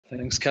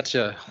Thanks,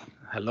 Katja.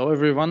 Hello,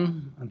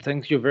 everyone, and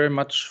thank you very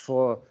much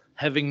for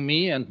having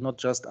me and not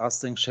just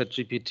asking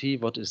ChatGPT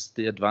what is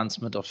the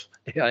advancement of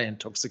AI in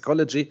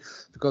toxicology,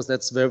 because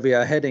that's where we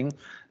are heading,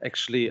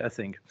 actually, I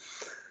think.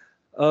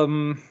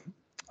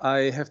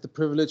 I have the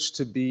privilege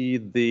to be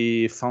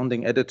the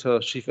founding editor,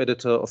 chief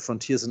editor of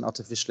Frontiers in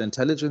Artificial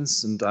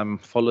Intelligence, and I'm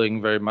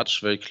following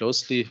very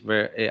closely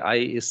where AI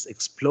is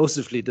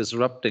explosively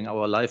disrupting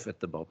our life at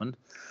the moment.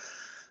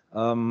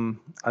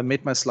 I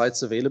made my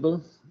slides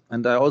available,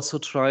 and I also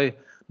try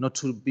not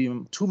to be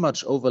too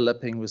much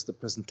overlapping with the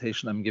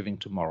presentation I'm giving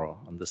tomorrow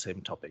on the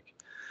same topic.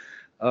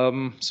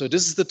 So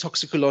this is the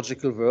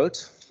toxicological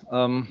world.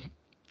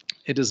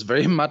 It is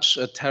very much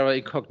a terra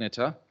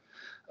incognita.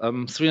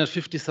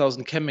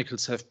 350,000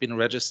 chemicals have been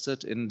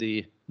registered in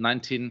the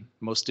 19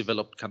 most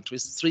developed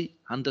countries,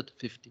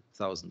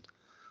 350,000.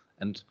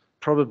 And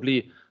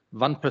probably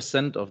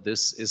 1% of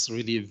this is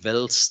really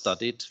well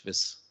studied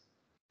with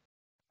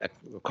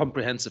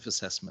comprehensive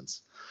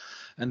assessments.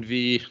 And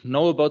we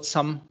know about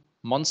some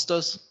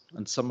monsters,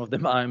 and some of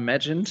them are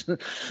imagined,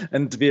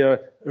 and we are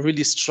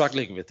really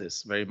struggling with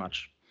this very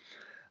much.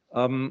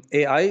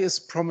 AI is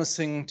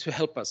promising to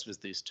help us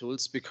with these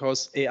tools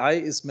because AI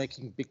is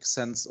making big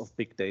sense of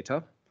big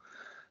data.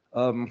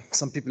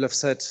 Some people have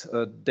said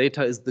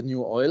data is the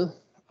new oil,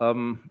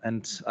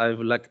 and I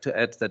would like to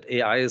add that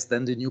AI is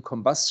then the new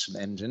combustion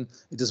engine.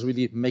 It is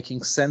really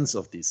making sense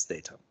of these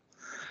data.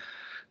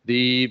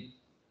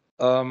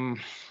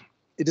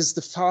 It is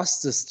the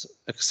fastest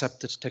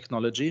accepted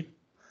technology.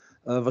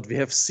 What we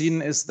have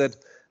seen is that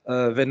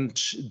when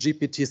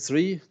GPT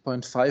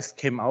 3.5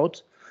 came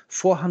out,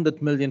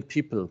 400 million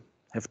people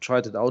have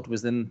tried it out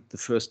within the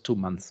first 2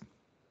 months.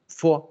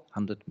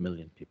 400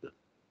 million people.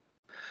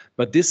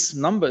 But this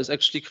number is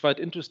actually quite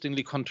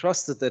interestingly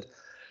contrasted that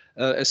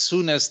as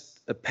soon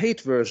as a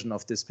paid version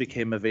of this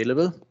became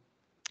available,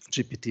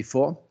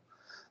 GPT-4,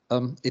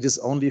 it is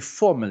only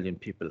 4 million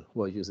people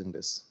who are using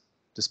this,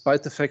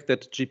 despite the fact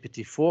that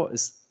GPT-4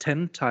 is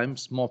 10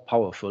 times more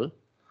powerful.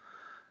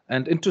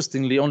 And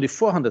interestingly, only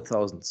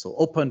 400,000, so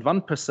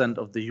 0.1%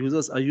 of the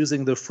users are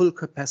using the full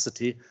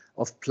capacity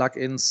of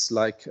plugins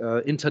like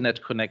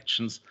internet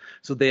connections.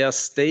 So they are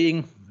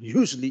staying,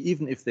 usually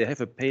even if they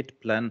have a paid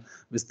plan,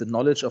 with the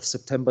knowledge of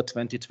September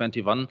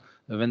 2021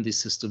 when these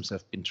systems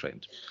have been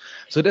trained.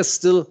 So there's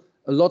still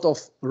a lot of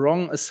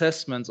wrong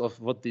assessments of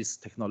what these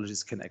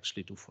technologies can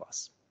actually do for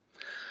us.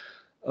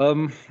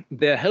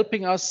 They're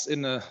helping us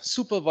in a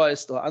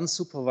supervised or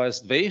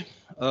unsupervised way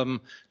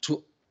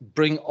to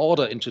bring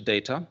order into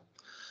data.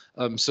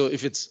 So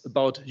if it's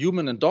about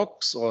human and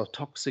dogs or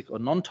toxic or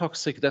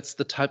non-toxic, that's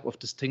the type of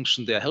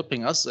distinction they're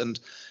helping us. And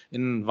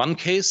in one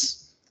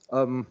case,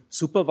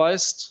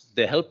 supervised,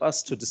 they help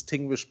us to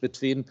distinguish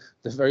between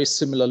the very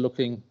similar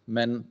looking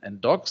men and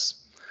dogs.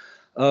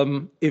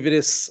 If it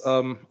is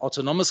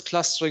autonomous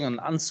clustering, an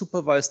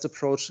unsupervised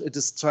approach, it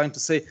is trying to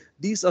say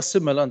these are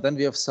similar, and then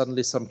we have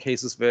suddenly some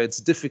cases where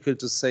it's difficult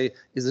to say,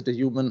 is it a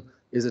human,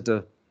 is it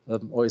a,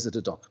 or is it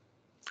a dog?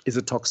 Is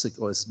it toxic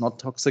or is it not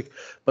toxic?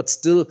 But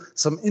still,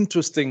 some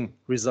interesting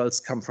results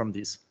come from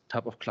these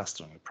type of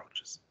clustering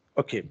approaches.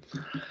 Okay,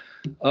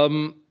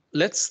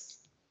 let's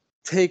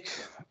take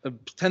a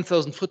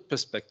 10,000-foot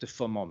perspective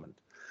for a moment.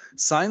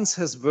 Science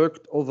has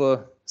worked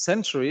over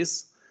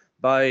centuries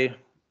by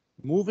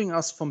moving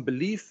us from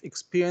belief,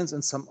 experience,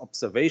 and some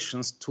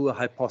observations to a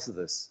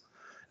hypothesis.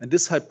 And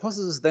this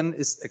hypothesis then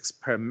is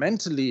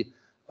experimentally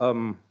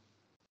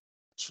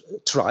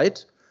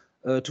tried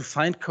to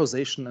find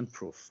causation and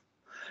proof.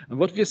 And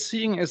what we're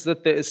seeing is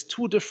that there is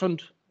two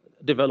different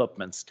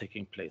developments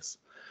taking place.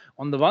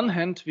 On the one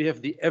hand, we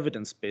have the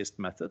evidence-based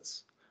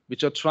methods,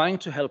 which are trying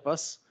to help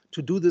us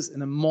to do this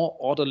in a more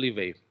orderly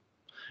way.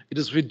 It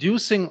is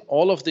reducing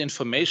all of the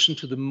information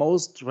to the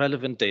most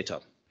relevant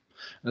data.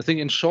 And I think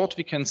in short,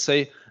 we can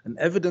say an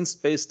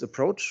evidence-based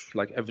approach,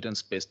 like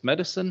evidence-based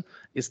medicine,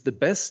 is the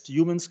best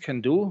humans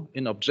can do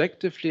in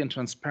objectively and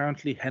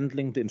transparently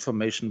handling the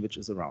information which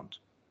is around.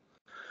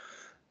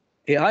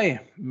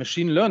 AI,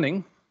 machine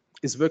learning,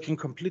 is working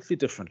completely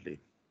differently.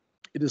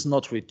 It is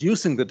not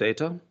reducing the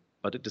data,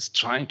 but it is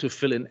trying to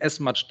fill in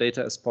as much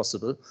data as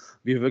possible.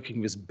 We are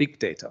working with big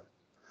data.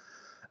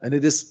 And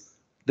it is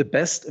the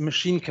best a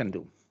machine can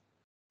do.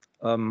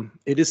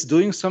 It is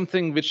doing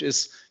something which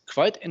is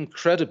quite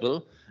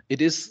incredible.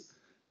 It is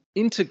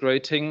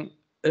integrating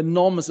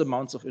enormous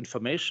amounts of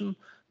information,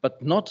 but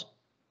not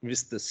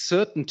with the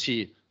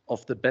certainty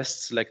of the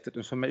best selected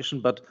information,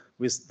 but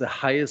with the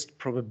highest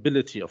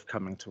probability of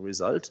coming to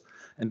result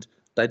and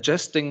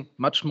digesting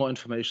much more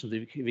information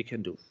than we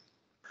can do.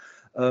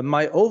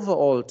 My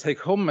overall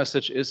take-home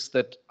message is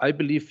that I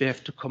believe we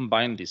have to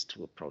combine these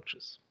two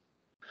approaches.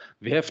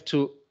 We have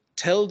to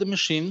tell the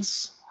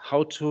machines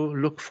how to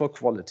look for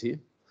quality,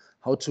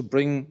 how to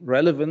bring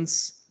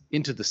relevance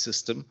into the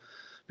system,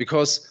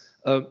 because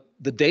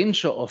the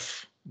danger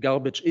of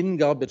garbage in,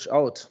 garbage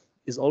out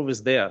is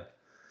always there.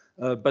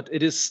 But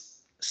it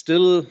is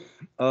still,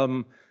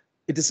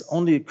 it is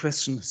only a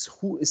question of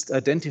who is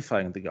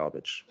identifying the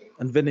garbage.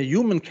 And when a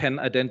human can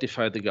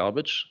identify the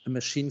garbage, a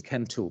machine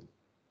can too.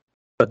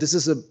 But this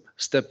is a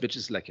step which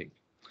is lacking.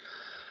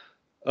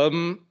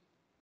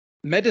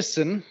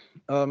 Medicine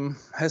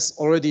has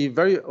already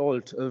very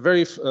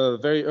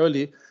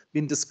early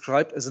been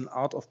described as an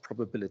art of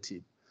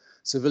probability.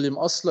 So William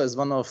Osler is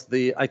one of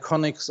the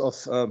iconics of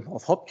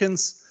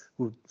Hopkins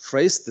who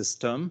phrased this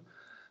term.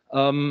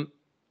 And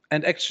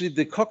actually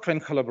the Cochrane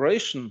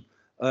collaboration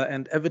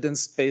and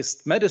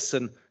evidence-based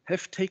medicine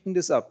have taken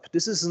this up.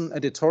 This is an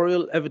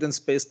editorial,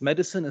 evidence-based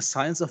medicine, a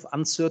science of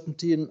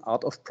uncertainty and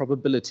art of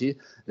probability.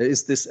 There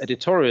is this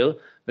editorial,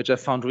 which I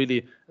found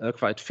really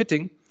quite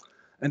fitting.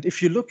 And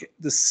if you look,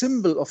 the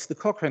symbol of the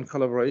Cochrane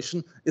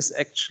collaboration is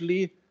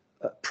actually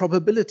a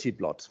probability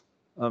plot.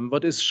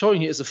 What is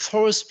showing here is a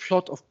forest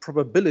plot of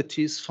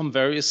probabilities from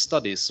various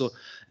studies. So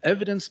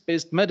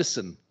evidence-based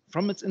medicine,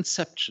 from its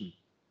inception,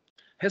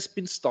 has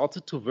been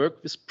started to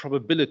work with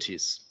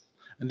probabilities.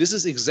 And this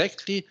is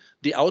exactly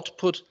the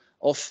output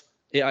of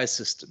AI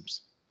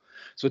systems.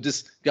 So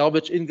this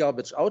garbage in,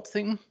 garbage out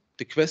thing,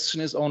 the question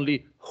is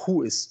only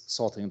who is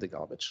sorting the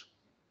garbage.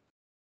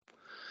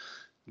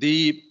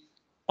 The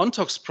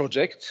ONTOX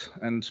project,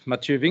 and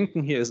Mathieu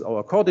Winken here is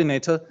our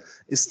coordinator,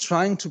 is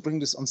trying to bring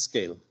this on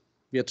scale.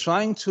 We are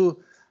trying to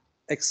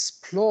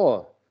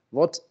explore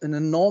what an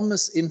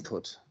enormous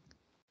input,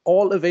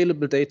 all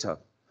available data,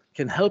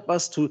 can help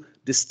us to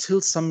distill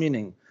some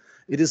meaning.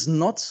 It is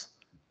not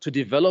to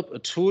develop a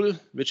tool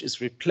which is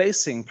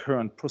replacing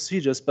current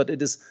procedures, but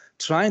it is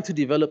trying to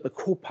develop a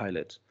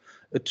co-pilot,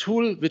 a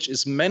tool which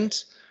is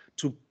meant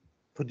to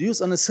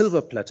produce on a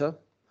silver platter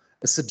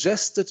a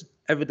suggested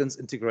evidence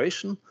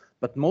integration,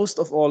 but most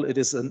of all, it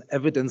is an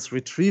evidence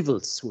retrieval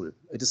tool.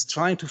 It is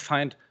trying to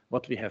find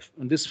what we have,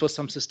 and this for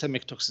some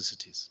systemic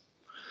toxicities.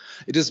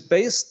 It is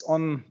based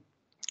on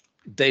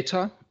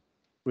data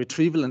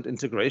retrieval and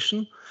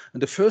integration.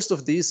 And the first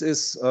of these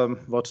is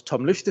what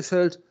Tom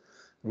Lichtefeld,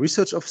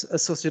 research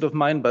associate of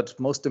mine, but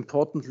most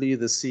importantly,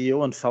 the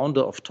CEO and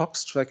founder of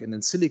ToxTrack and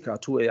Insilica,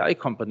 two AI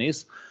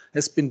companies,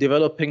 has been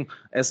developing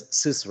as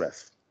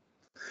SysRef.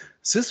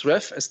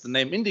 SysRef, as the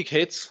name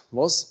indicates,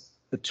 was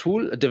a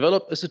tool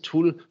developed as a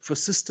tool for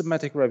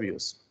systematic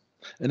reviews.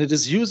 And it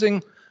is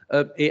using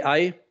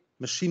AI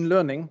machine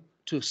learning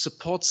to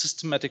support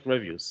systematic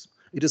reviews.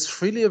 It is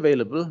freely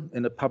available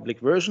in a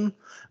public version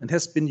and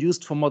has been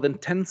used for more than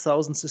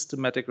 10,000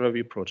 systematic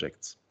review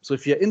projects. So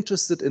if you're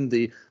interested in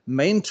the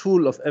main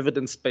tool of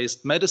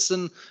evidence-based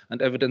medicine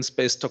and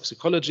evidence-based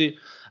toxicology,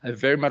 I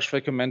very much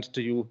recommend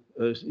to you,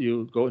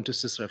 you go into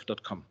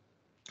sysref.com.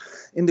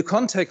 In the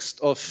context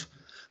of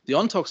the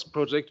ONTOX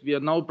project, we are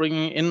now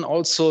bringing in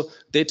also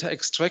data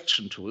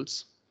extraction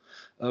tools,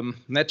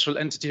 natural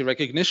entity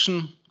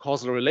recognition,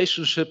 causal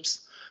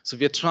relationships. So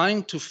we are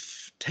trying to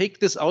take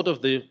this out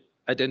of the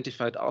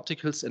identified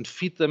articles and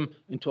feed them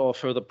into our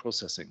further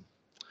processing.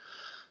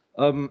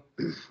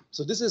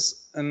 So this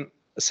is an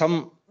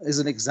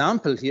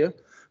example here.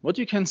 What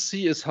you can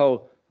see is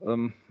how,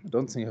 I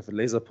don't think I have a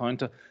laser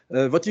pointer.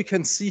 What you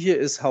can see here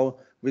is how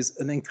with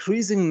an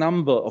increasing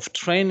number of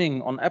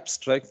training on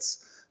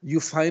abstracts, you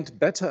find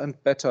better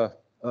and better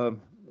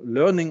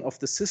learning of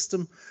the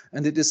system.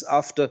 And it is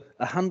after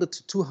 100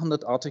 to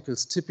 200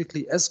 articles,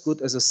 typically as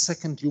good as a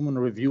second human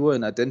reviewer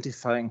in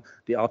identifying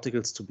the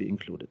articles to be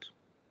included.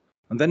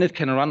 And then it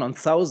can run on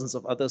thousands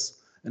of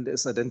others and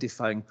is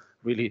identifying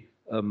really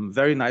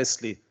very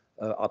nicely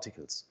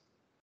articles.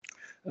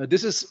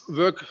 This is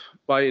work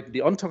by the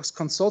ONTOX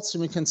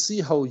consortium. You can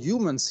see how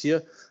humans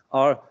here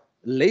are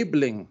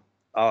labeling,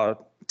 are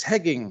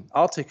tagging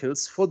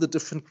articles for the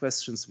different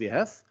questions we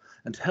have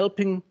and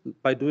helping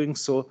by doing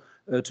so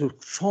to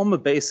form a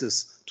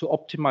basis to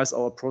optimize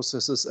our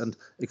processes and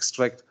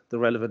extract the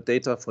relevant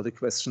data for the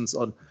questions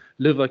on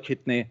liver,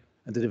 kidney,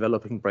 and the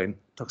developing brain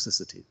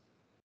toxicity.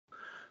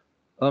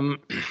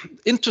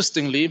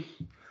 Interestingly,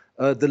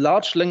 the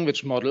large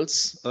language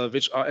models,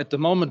 which are at the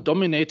moment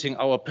dominating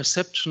our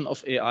perception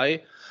of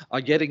AI,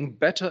 are getting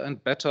better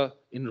and better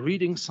in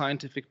reading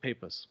scientific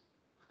papers.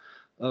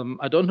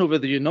 I don't know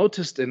whether you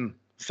noticed in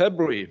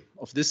February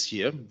of this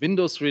year,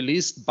 Windows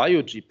released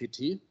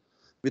BioGPT,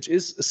 which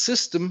is a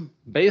system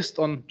based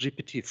on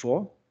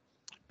GPT-4,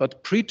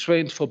 but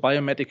pre-trained for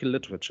biomedical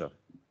literature.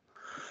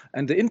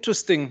 And the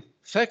interesting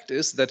fact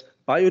is that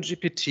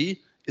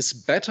BioGPT is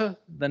better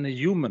than a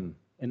human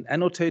in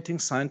annotating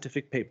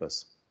scientific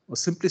papers. Or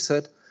simply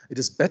said, it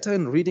is better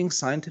in reading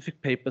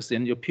scientific papers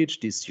than your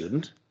PhD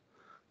student,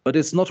 but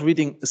it's not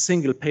reading a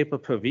single paper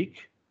per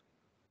week.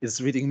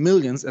 It's reading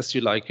millions as you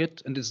like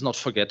it, and it's not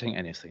forgetting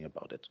anything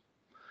about it.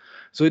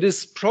 So it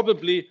is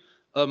probably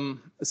a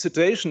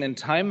situation in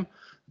time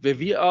where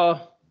we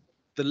are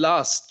the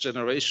last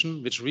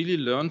generation which really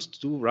learned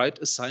to write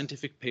a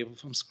scientific paper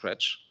from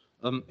scratch.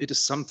 It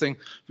is something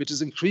which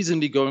is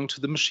increasingly going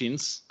to the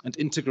machines and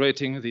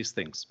integrating these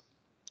things.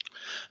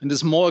 And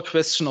it's more a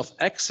question of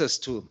access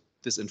to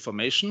this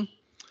information,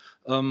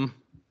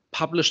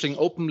 publishing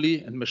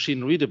openly and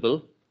machine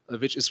readable,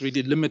 which is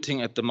really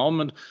limiting at the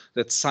moment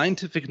that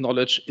scientific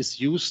knowledge is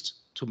used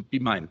to be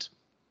mined.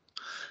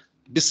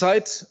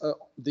 Besides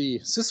the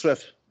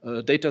SysRef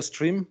data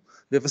stream,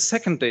 we have a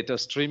second data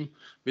stream,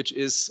 which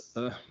is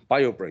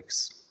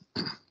biobricks.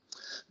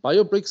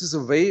 Biobricks is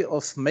a way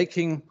of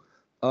making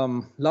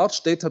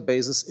large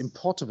databases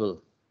importable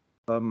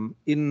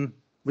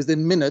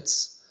within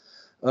minutes,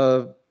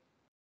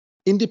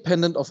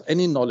 independent of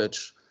any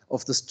knowledge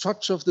of the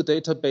structure of the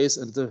database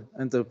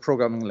and the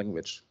programming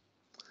language.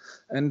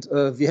 And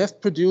we have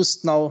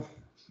produced now,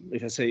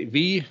 if I say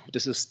we,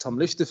 this is Tom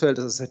Lichtefeld,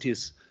 as I said,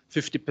 he's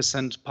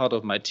 50% part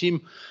of my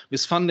team,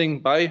 with funding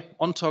by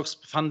ONTOX,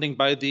 funding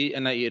by the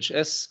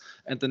NIEHS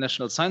and the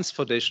National Science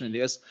Foundation in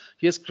the US.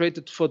 He has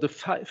created for the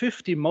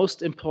 50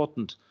 most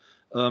important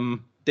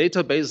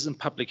databases in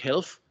public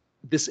health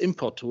this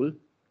import tool,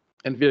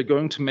 and we are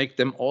going to make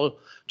them all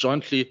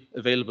jointly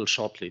available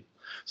shortly.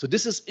 So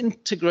this is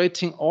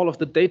integrating all of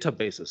the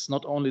databases,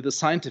 not only the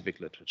scientific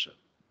literature.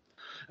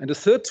 And the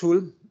third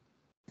tool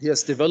he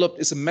has developed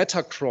is a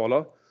meta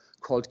crawler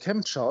called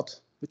ChemChart,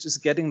 which is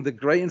getting the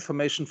gray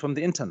information from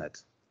the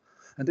internet.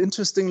 And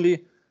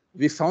interestingly,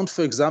 we found,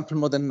 for example,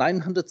 more than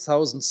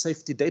 900,000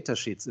 safety data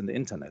sheets in the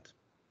internet.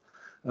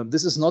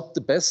 This is not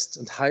the best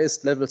and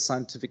highest level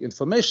scientific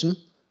information,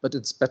 but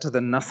it's better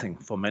than nothing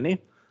for many.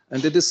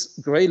 And it is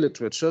gray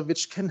literature,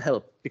 which can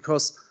help,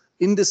 because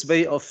in this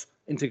way of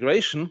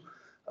integration,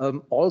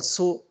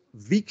 also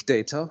weak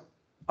data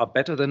are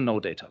better than no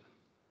data.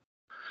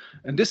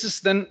 And this is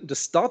then the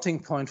starting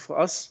point for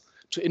us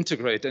to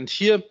integrate. And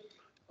here,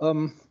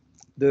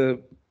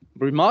 the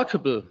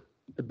remarkable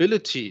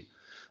ability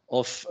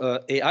of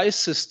AI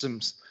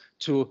systems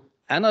to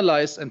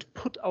analyze and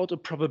put out a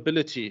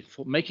probability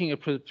for making a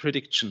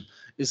prediction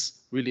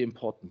is really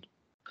important.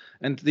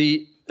 And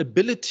the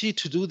ability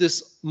to do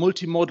this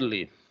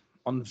multimodally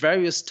on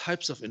various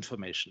types of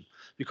information,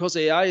 because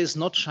AI is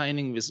not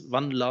shining with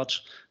one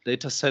large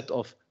data set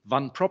of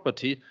one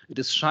property, it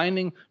is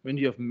shining when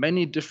you have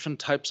many different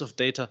types of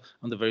data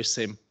on the very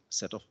same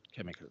set of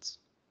chemicals.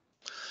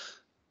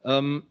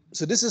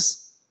 So this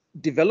is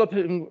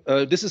developing,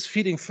 this is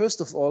feeding first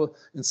of all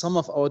in some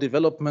of our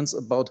developments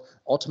about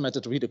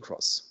automated read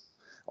across.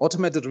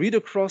 Automated read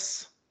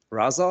across,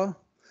 RASA,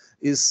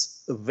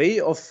 is a way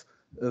of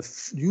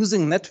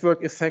using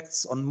network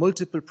effects on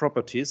multiple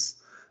properties.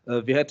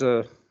 We had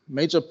a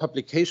major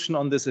publication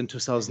on this in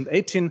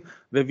 2018,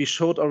 where we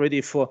showed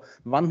already for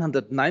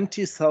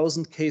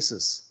 190,000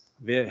 cases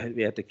where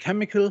we had a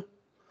chemical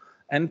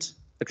and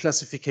a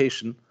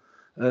classification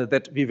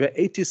that we were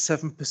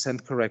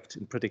 87% correct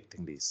in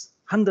predicting these.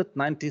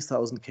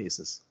 190,000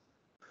 cases,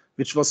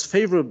 which was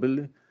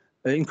favorable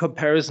in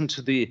comparison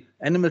to the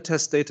animal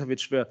test data,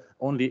 which were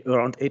only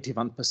around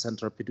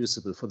 81%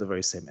 reproducible for the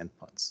very same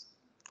endpoints.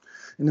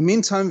 In the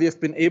meantime, we have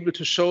been able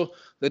to show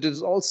that it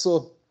is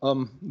also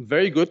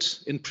very good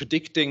in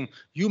predicting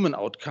human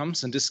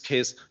outcomes, in this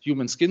case,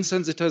 human skin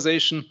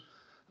sensitization.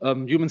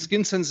 Human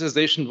skin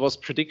sensitization was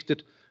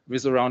predicted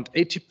with around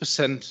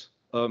 80%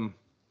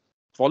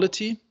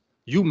 quality,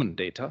 human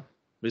data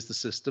with the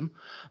system,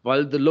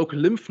 while the local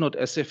lymph node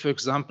assay, for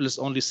example, is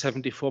only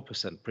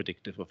 74%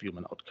 predictive of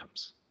human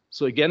outcomes.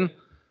 So again,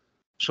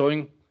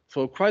 showing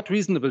for a quite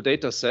reasonable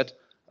data set,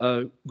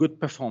 good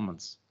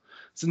performance.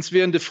 Since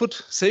we are in the Food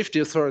Safety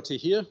Authority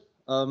here,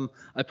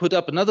 I put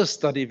up another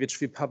study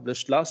which we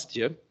published last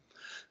year,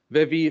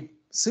 where we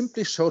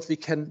simply showed we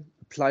can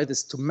apply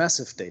this to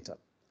massive data.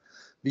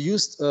 We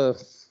used an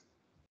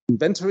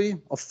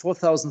inventory of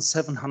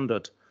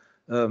 4,700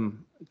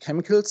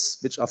 chemicals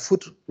which are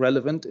food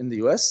relevant in the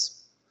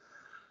US,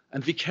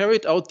 and we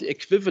carried out the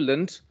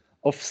equivalent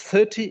of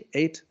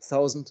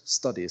 38,000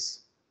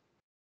 studies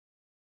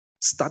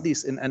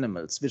in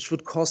animals, which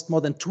would cost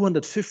more than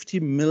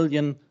 $250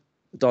 million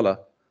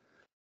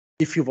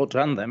if you would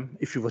run them,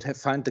 if you would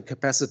find the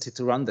capacity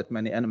to run that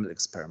many animal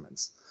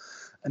experiments.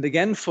 And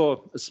again,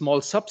 for a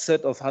small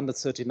subset of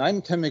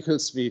 139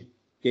 chemicals, we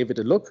gave it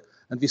a look,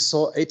 and we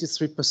saw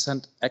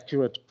 83%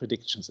 accurate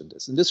predictions in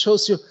this. And this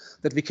shows you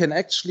that we can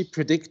actually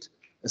predict,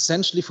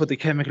 essentially for the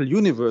chemical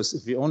universe,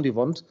 if we only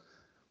want,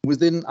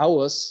 within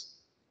hours,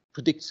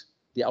 predict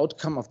the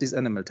outcome of these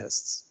animal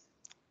tests.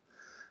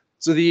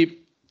 So the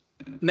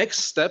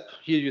next step,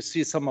 here you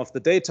see some of the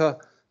data.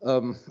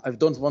 I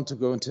don't want to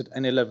go into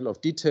any level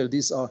of detail.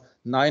 These are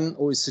 9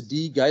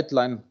 OECD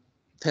guideline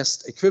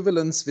test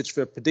equivalents, which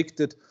were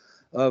predicted.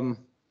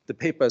 The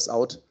paper is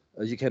out.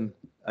 You can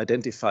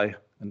identify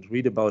and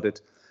read about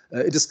it.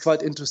 It is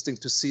quite interesting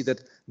to see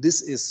that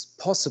this is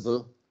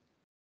possible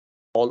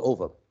all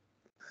over.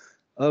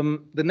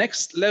 The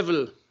next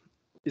level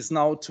is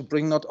now to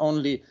bring not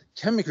only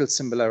chemical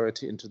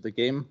similarity into the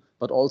game,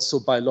 but also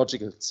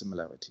biological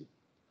similarity.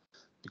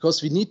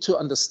 Because we need to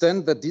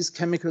understand that these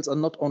chemicals are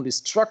not only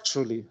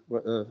structurally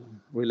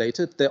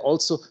related, they're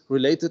also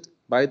related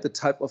by the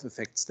type of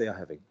effects they are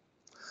having.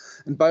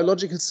 And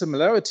biological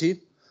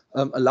similarity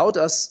allowed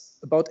us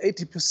about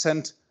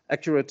 80%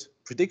 accurate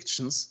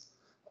predictions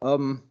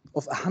of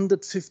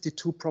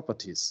 152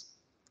 properties.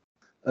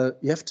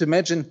 You have to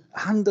imagine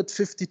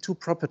 152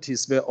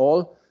 properties were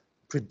all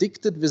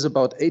predicted with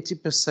about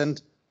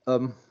 80%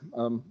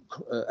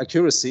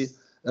 accuracy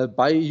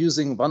by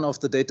using one of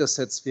the data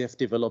sets we have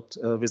developed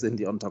within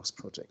the ONTOX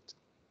project.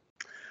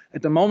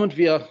 At the moment,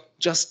 we are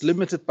just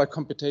limited by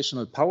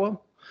computational power.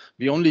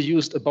 We only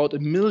used about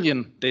 1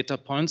 million data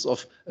points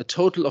of a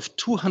total of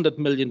 200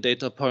 million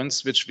data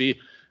points, which we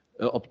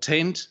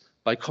obtained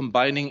by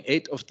combining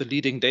 8 of the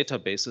leading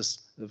databases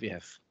that we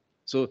have.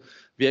 So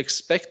we are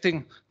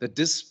expecting that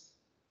this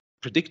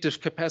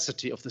predictive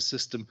capacity of the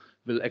system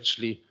will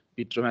actually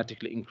be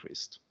dramatically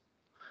increased.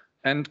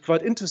 And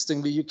quite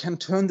interestingly, you can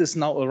turn this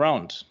now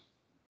around.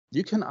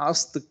 You can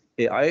ask the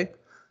AI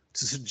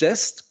to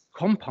suggest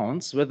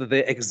compounds, whether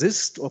they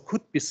exist or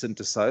could be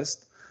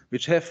synthesized,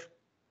 which have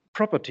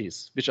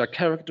properties which are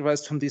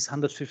characterized from these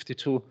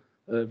 152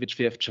 which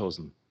we have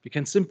chosen. We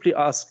can simply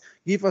ask,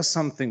 give us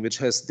something which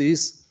has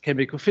these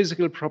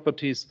chemical-physical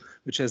properties,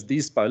 which has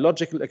these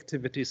biological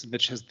activities, and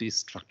which has these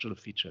structural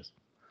features.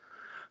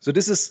 So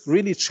this is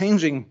really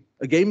changing,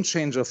 a game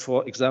changer,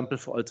 for example,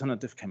 for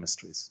alternative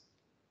chemistries.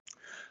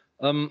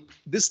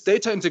 This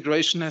data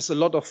integration has a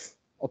lot of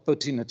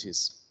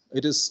opportunities.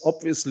 It is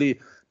obviously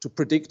to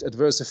predict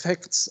adverse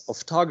effects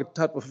of target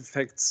type of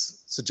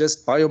effects,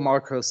 suggest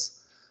biomarkers,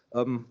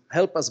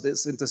 help us with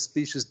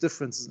interspecies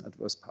differences in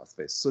adverse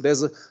pathways. So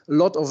there's a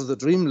lot of the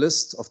dream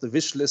list, of the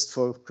wish list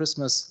for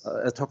Christmas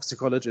a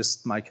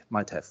toxicologist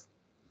might have.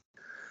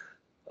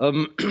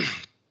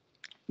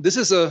 This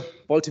is a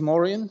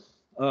Baltimorean,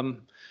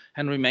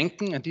 Henry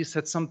Mencken, and he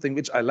said something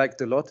which I liked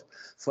a lot.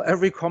 For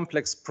every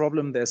complex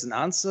problem, there's an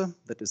answer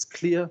that is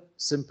clear,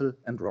 simple,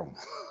 and wrong.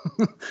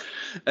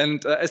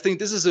 And I think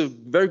this is a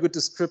very good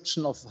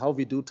description of how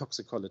we do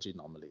toxicology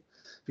normally.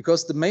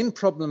 Because the main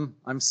problem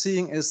I'm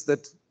seeing is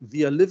that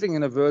we are living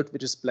in a world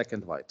which is black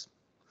and white,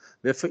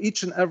 where for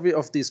each and every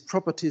of these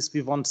properties,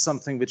 we want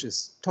something which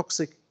is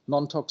toxic,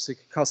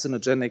 non-toxic,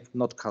 carcinogenic,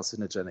 not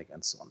carcinogenic,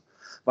 and so on.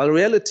 While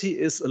reality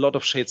is a lot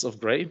of shades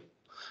of gray,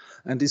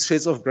 and these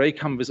shades of gray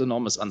come with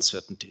enormous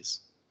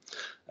uncertainties.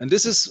 And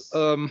this is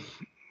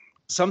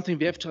something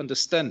we have to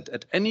understand.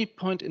 At any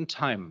point in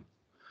time,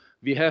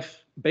 we have,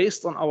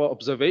 based on our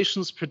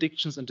observations,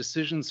 predictions, and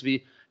decisions,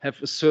 we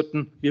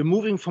are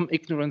moving from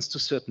ignorance to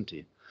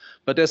certainty.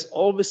 But there's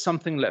always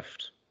something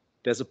left.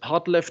 There's a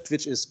part left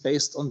which is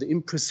based on the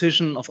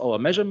imprecision of our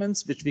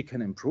measurements, which we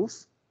can improve,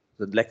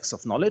 the lacks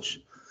of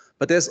knowledge.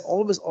 But there's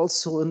always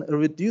also an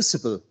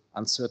irreducible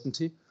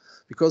uncertainty,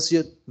 because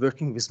you're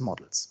working with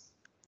models.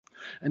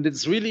 And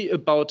it's really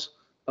about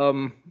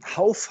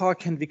how far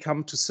can we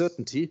come to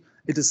certainty.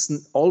 It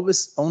is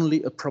always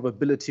only a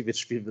probability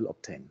which we will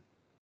obtain.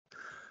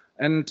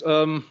 And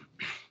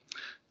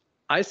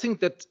I think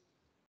that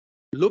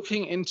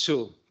looking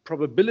into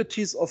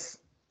probabilities of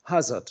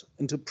hazard,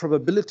 into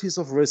probabilities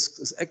of risk,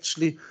 is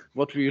actually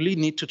what we really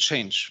need to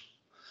change.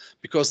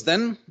 Because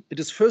then it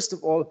is, first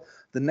of all,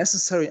 the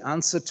necessary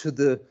answer to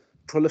the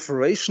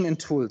proliferation in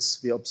tools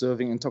we are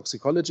observing in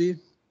toxicology.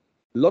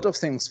 A lot of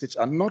things which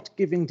are not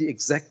giving the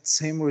exact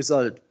same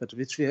result, but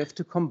which we have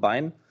to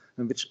combine,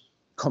 and which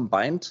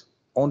combined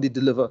only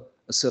deliver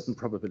a certain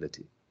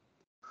probability.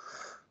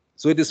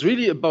 So it is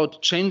really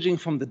about changing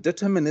from the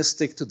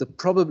deterministic to the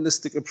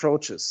probabilistic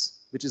approaches,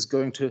 which is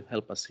going to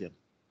help us here.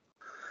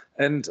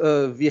 And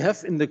we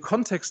have, in the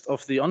context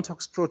of the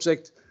OnTox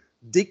project,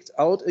 digged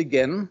out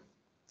again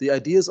the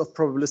ideas of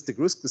probabilistic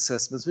risk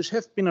assessments, which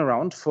have been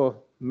around for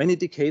many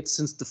decades,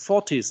 since the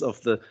 40s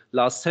of the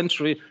last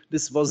century.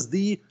 This was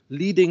the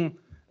leading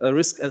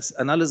risk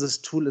analysis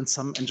tool in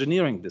some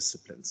engineering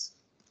disciplines.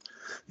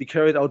 We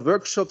carried out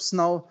workshops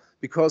now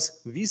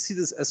because we see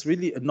this as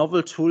really a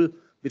novel tool,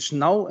 which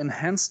now,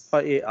 enhanced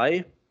by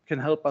AI, can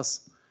help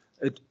us.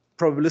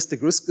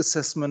 Probabilistic risk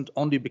assessment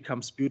only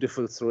becomes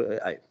beautiful through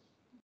AI,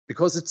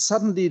 because it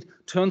suddenly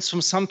turns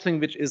from something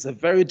which is a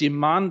very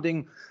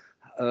demanding,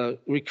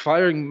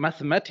 requiring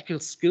mathematical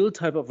skill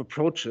type of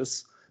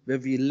approaches, where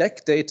we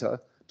lack data,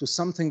 to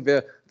something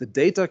where the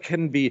data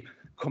can be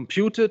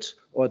computed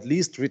or at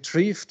least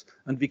retrieved,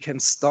 and we can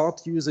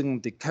start using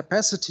the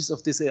capacities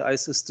of these AI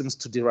systems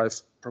to derive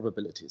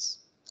probabilities.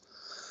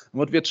 And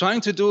what we're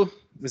trying to do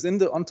within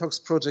the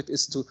OnTox project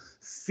is to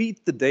feed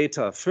the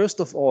data, first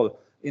of all,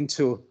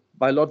 into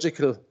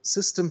biological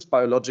systems,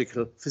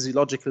 biological,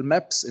 physiological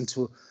maps,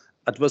 into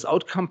adverse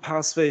outcome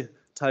pathway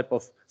type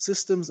of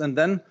systems, and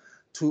then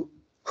to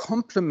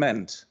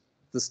complement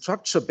the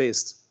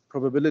structure-based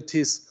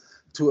probabilities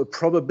to a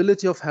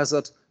probability of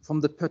hazard from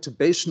the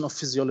perturbation of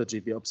physiology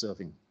we are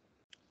observing.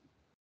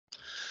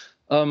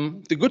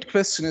 The good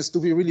question is, do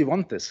we really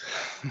want this?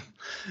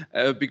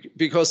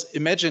 Because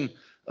imagine,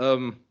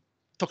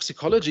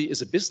 toxicology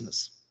is a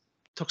business.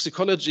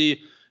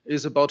 Toxicology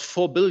is about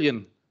 4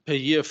 billion per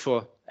year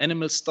for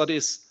animal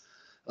studies.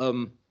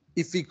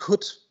 If we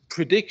could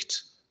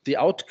predict the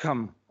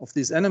outcome of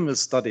these animal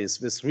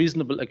studies with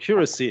reasonable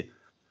accuracy,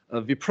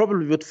 we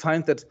probably would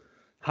find that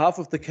half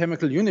of the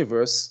chemical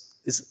universe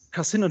is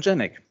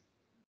carcinogenic.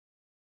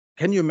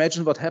 Can you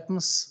imagine what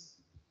happens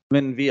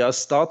when we are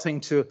starting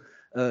to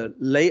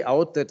lay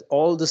out that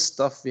all the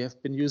stuff we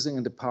have been using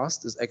in the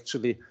past is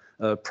actually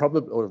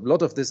probably, or a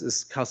lot of this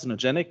is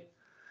carcinogenic?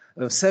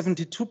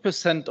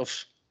 72%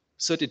 of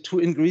 32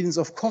 ingredients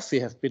of coffee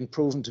have been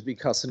proven to be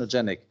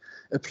carcinogenic.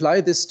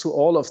 Apply this to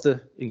all of the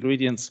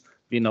ingredients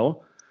we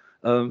know.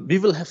 We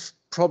will have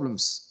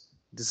problems.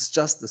 This is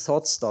just the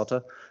thought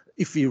starter.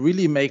 If we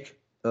really make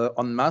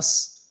en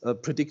masse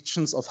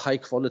predictions of high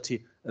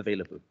quality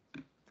available.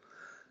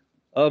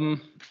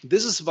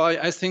 This is why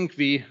I think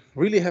we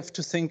really have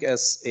to think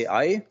as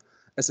AI,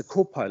 as a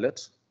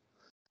co-pilot,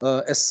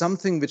 as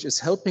something which is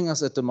helping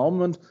us at the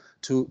moment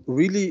to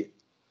really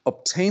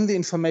obtain the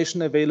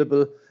information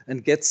available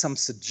and get some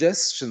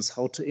suggestions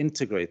how to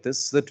integrate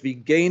this so that we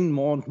gain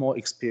more and more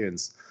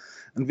experience.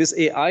 And with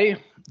AI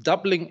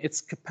doubling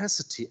its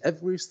capacity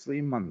every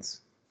 3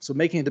 months, so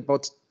making it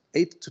about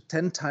 8 to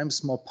 10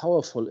 times more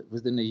powerful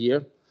within a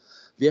year,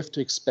 we have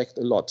to expect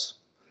a lot.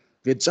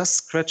 We're just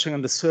scratching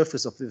on the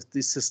surface of what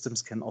these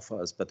systems can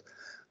offer us, but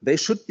they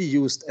should be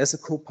used as a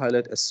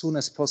co-pilot as soon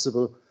as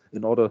possible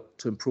in order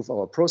to improve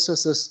our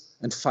processes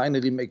and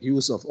finally make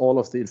use of all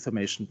of the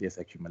information we have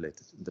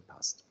accumulated in the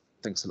past.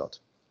 Thanks a lot.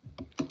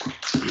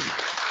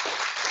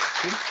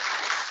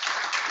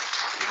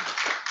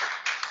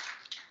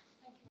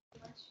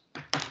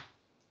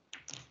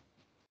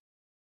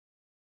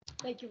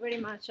 Thank you very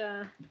much,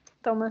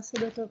 Thomas,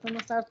 Dr.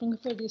 Thomas Harting,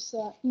 for this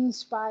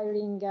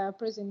inspiring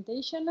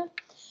presentation.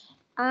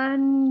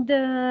 And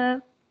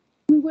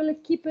we will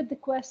keep the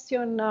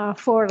question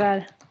for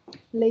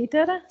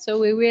later. So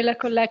we will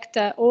collect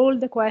all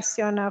the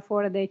questions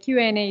for the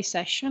Q&A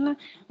session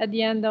at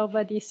the end of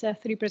this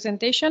 3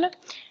 presentations.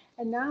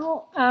 And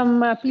now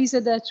I'm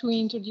pleased to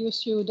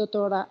introduce you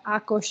Dr.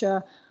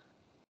 Akos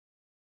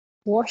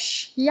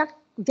Wojciak.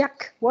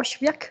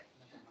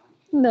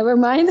 Never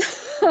mind.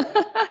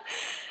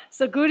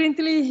 So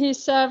currently he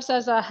serves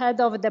as a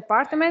head of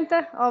department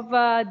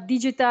of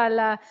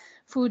digital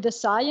food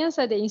science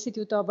at the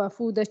Institute of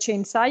Food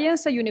Chain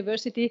Science,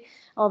 University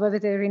of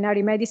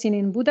Veterinary Medicine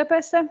in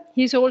Budapest.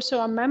 He's also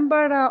a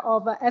member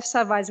of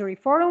EFSA Advisory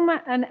Forum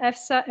and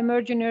EFSA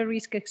Emerging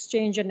Risk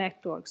Exchange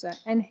Networks.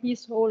 And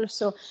he's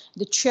also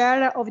the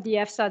chair of the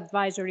EFSA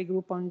Advisory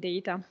Group on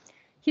Data.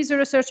 His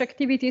research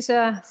activities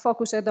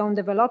focused on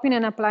developing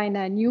and applying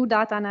a new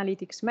data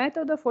analytics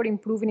method for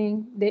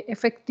improving the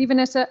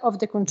effectiveness of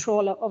the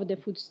control of the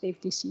food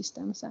safety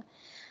systems.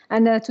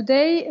 And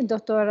today,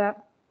 Dr.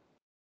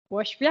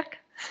 Wojciak,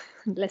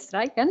 let's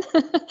try again,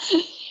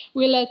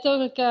 will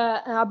talk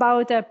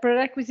about a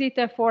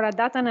prerequisite for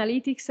data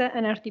analytics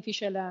and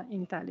artificial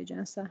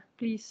intelligence.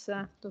 Please,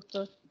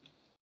 Doctor,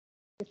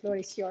 the floor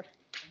is yours.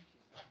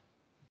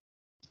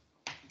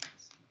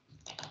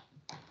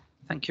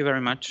 Thank you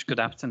very much. Good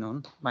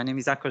afternoon. My name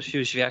is Akos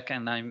Wojciak,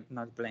 and I'm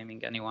not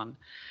blaming anyone,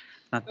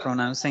 not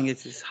pronouncing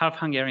it. It's half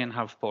Hungarian,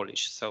 half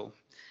Polish, so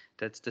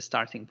that's the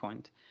starting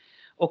point.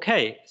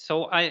 Okay,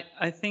 so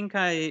I think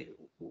I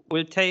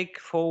will take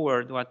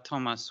forward what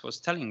Thomas was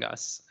telling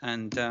us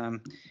and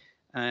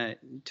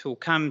to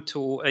come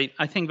to a,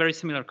 I think, very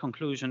similar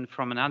conclusion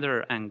from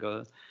another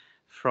angle,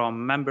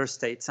 from member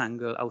states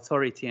angle,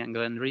 authority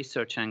angle, and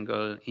research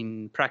angle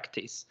in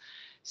practice.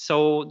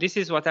 So this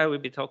is what I will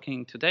be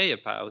talking today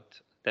about,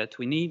 that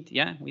we need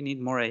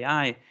more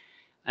AI.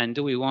 And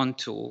do we want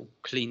to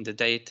clean the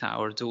data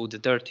or do the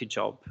dirty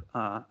job?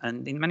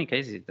 And in many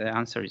cases, the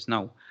answer is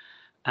no.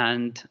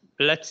 And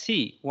let's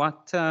see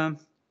what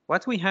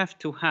we have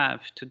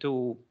to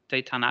do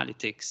data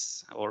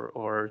analytics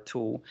or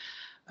to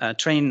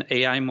train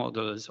AI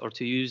models or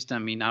to use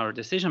them in our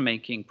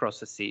decision-making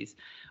processes.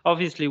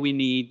 Obviously, we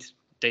need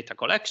data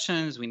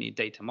collections, we need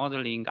data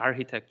modeling,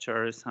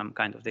 architecture, some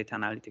kind of data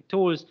analytic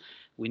tools,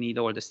 we need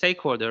all the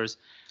stakeholders.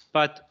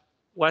 But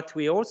what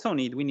we also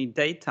need, we need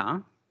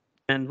data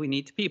and we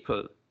need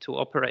people to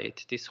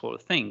operate this whole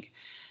thing.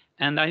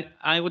 And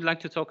I would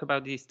like to talk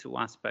about these 2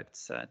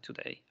 aspects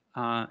today.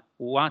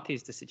 What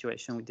is the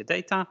situation with the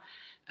data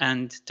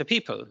and the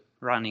people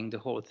running the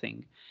whole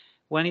thing?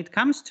 When it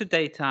comes to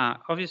data,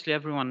 obviously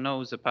everyone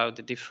knows about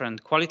the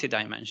different quality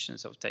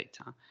dimensions of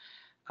data,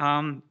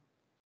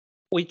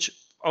 which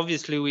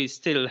obviously we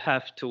still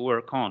have to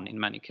work on in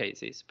many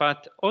cases.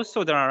 But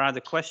also there are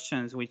other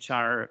questions which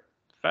are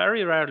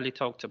very rarely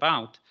talked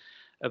about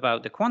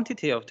the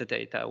quantity of the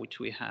data which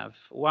we have,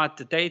 what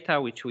the data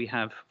which we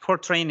have for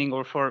training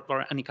or for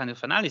any kind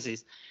of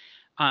analysis,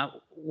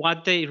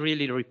 what they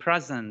really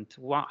represent,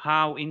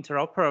 how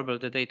interoperable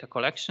the data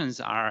collections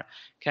are,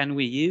 can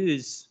we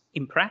use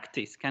in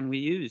practice, can we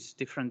use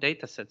different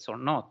data sets or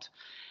not?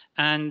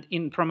 And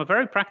from a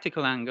very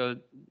practical angle,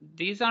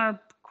 these are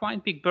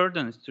quite big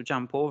burdens to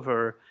jump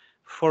over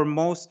for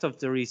most of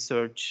the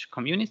research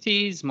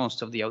communities,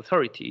 most of the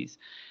authorities.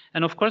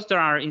 And of course, there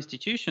are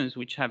institutions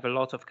which have a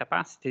lot of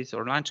capacities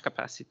or large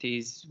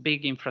capacities,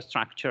 big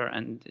infrastructure,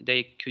 and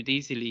they could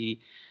easily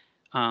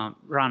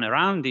run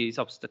around these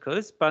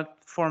obstacles. But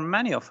for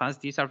many of us,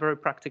 these are very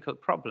practical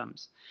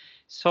problems.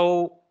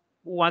 So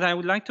what I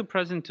would like to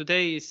present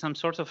today is some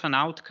sort of an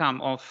outcome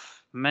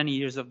of many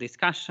years of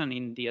discussion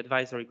in the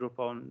advisory group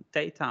on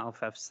data of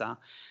EFSA,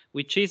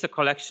 which is a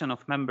collection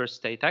of member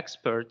state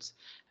experts,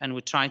 and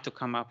we try to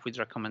come up with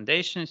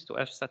recommendations to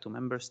EFSA, to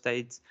member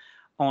states,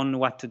 on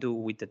what to do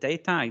with the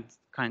data. It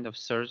kind of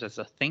serves as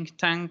a think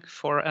tank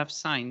for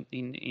EFSA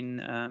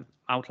in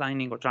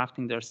outlining or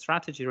drafting their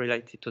strategy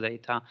related to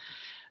data.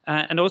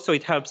 And also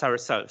it helps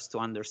ourselves to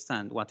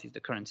understand what is the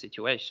current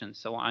situation.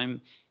 So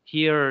I'm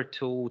here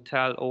to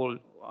tell all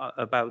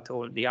about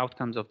all the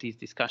outcomes of these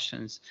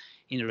discussions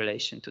in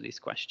relation to these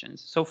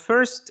questions. So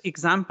first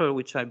example,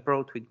 which I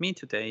brought with me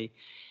today,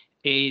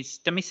 is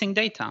the missing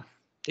data.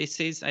 This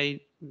is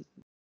a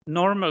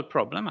normal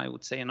problem, I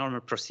would say, a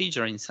normal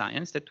procedure in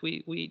science, that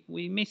we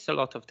miss a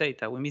lot of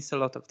data, we miss a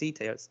lot of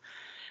details,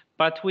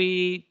 but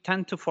we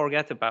tend to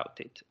forget about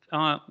it.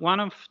 One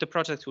of the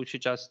projects which we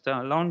just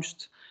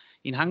launched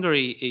in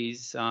Hungary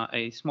is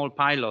a small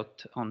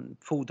pilot on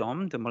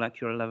foodome, the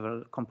molecular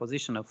level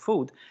composition of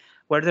food,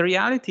 where the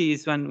reality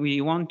is when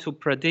we want to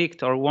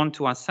predict or want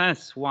to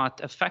assess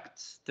what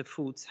effects the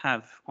foods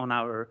have on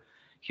our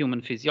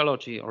human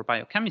physiology or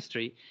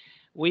biochemistry,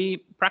 we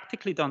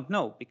practically don't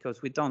know,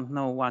 because we don't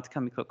know what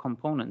chemical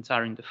components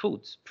are in the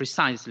foods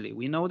precisely.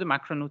 We know the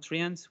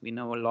macronutrients, we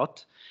know a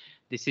lot.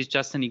 This is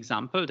just an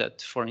example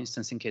that, for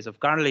instance, in case of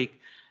garlic,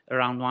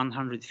 around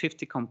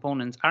 150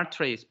 components are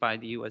traced by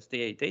the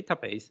USDA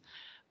database.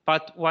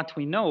 But what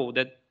we know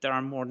that there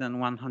are more than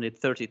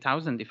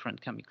 130,000 different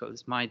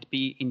chemicals, might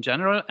be in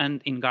general,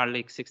 and in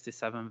garlic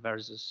 67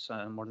 versus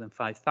more than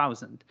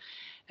 5,000.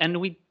 And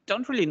we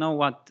don't really know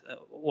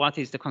what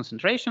is the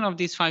concentration of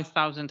these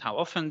 5,000, how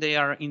often they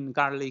are in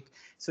garlic.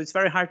 So it's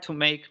very hard to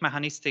make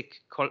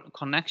mechanistic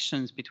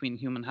connections between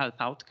human health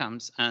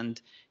outcomes and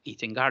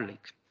eating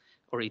garlic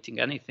or eating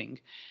anything.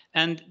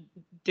 And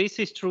this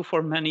is true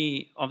for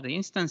many of the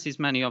instances,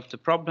 many of the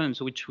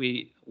problems which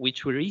we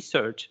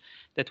research,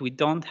 that we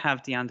don't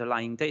have the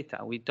underlying data.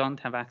 We don't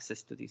have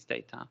access to this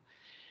data.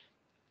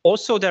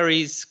 Also, there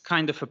is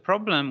kind of a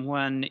problem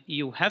when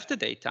you have the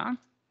data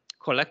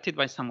collected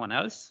by someone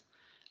else,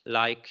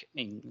 like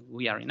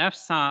we are in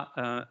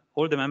EFSA,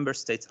 all the member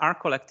states are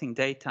collecting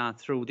data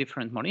through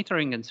different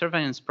monitoring and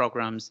surveillance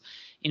programs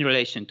in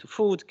relation to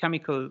food,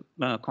 chemical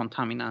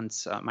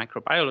contaminants,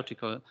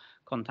 microbiological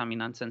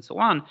contaminants, and so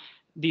on.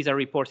 These are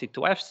reported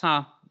to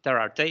EFSA. There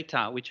are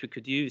data which we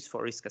could use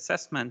for risk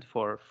assessment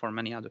for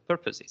many other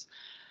purposes.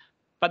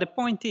 But the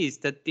point is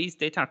that these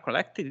data are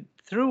collected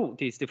through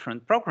these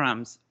different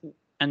programs.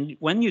 And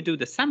when you do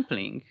the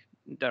sampling,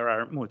 there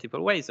are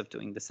multiple ways of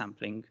doing the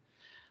sampling.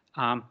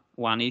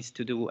 One is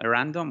to do a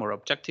random or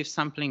objective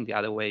sampling. The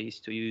other way is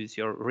to use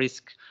your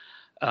risk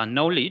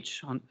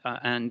knowledge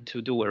and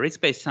to do a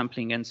risk-based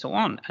sampling and so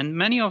on. And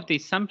many of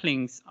these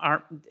samplings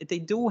they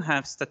do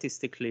have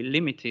statistically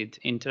limited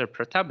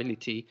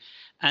interpretability,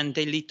 and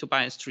they lead to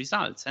biased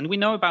results. And we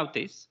know about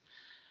this,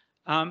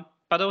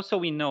 but also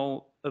we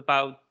know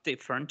about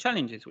different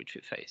challenges which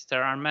we face.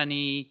 There are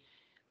many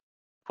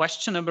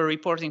questionable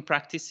reporting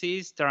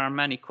practices. There are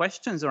many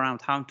questions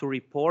around how to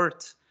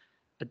report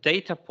a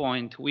data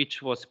point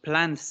which was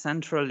planned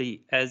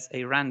centrally as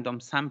a random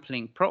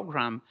sampling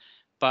program,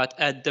 but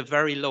at the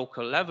very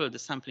local level, the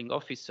sampling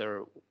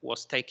officer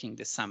was taking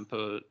the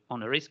sample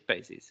on a risk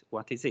basis.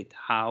 What is it?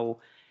 How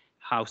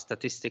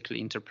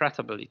statistically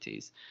interpretable it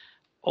is.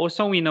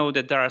 Also, we know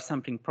that there are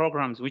sampling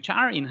programs which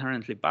are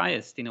inherently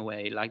biased in a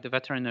way, like the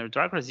veterinary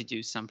drug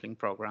residue sampling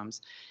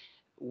programs.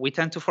 We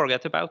tend to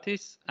forget about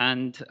this,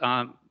 and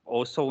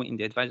also in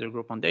the advisory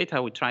group on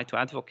data, we try to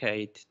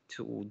advocate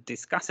to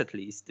discuss at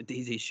least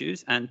these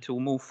issues and to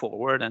move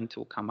forward and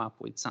to come up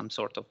with some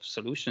sort of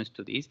solutions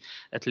to these,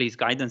 at least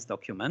guidance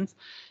documents,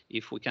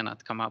 if we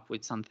cannot come up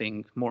with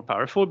something more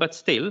powerful. But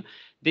still,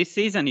 this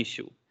is an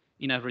issue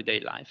in everyday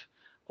life.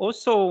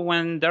 Also,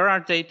 when there are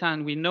data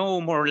and we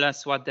know more or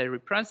less what they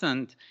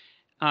represent,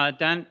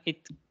 then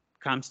it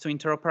comes to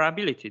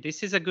interoperability.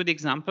 This is a good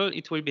example.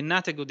 It will be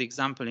not a good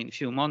example in a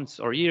few months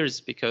or years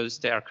because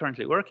they are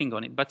currently working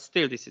on it, but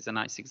still this is a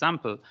nice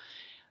example.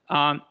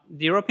 The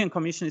European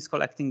Commission is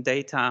collecting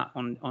data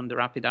on the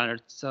rapid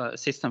alert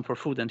system for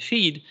food and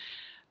feed.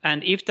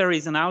 And if there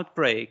is an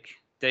outbreak,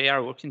 they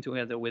are working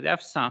together with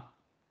EFSA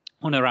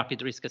on a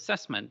rapid risk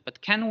assessment. But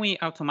can we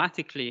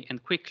automatically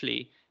and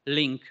quickly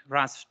link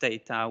RASFF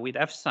data with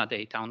EFSA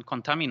data on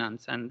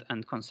contaminants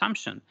and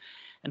consumption?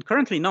 And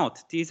currently not.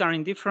 These are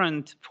in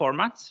different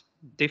formats.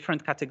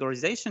 Different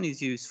categorization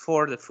is used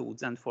for the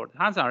foods and for the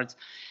hazards,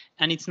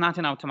 and it's not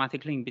an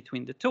automatic link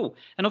between the two.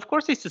 And of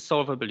course, it's a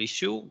solvable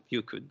issue.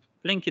 You could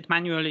link it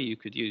manually. You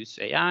could use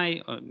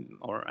AI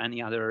or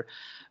any other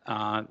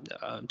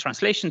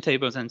translation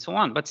tables and so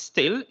on. But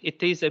still,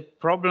 it is a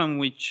problem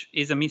which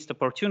is a missed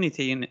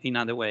opportunity in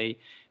other way,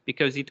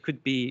 because it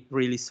could be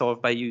really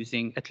solved by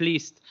using at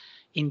least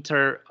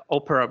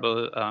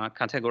interoperable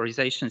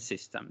categorization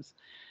systems.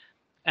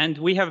 And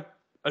we have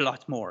a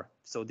lot more.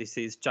 So this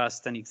is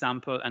just an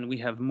example, and we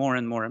have more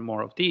and more and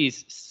more of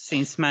these,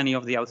 since many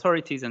of the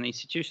authorities and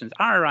institutions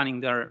are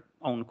running their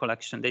own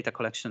data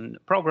collection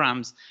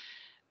programs,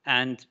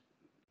 and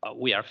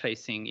we are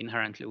facing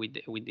inherently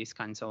with these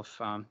kinds of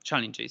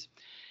challenges.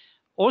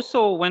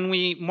 Also, when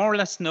we more or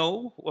less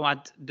know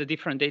what the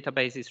different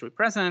databases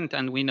represent,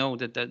 and we know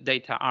that the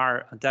data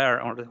are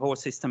there, or the whole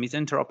system is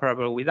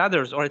interoperable with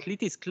others, or at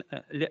least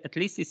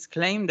it's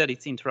claimed that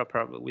it's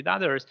interoperable with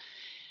others,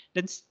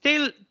 then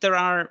still there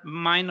are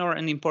minor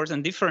and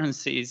important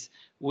differences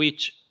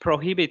which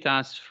prohibit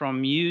us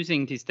from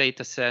using these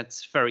data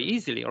sets very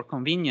easily or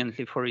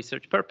conveniently for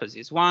research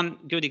purposes. One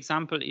good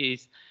example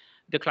is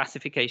the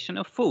classification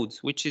of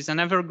foods, which is an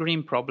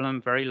evergreen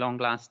problem, very long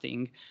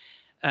lasting.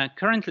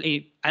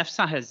 Currently,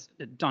 EFSA has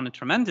done a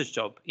tremendous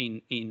job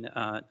in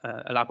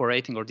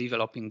elaborating or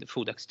developing the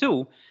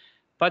FoodX2,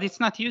 but it's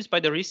not used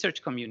by the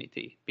research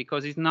community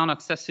because it's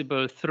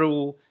non-accessible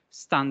through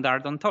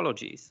standard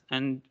ontologies.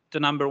 And the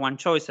number one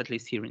choice, at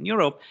least here in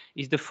Europe,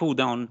 is the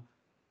food-on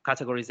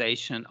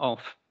categorization of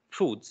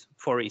foods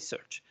for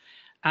research.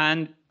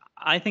 And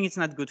I think it's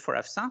not good for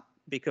EFSA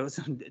because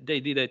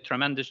they did a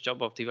tremendous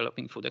job of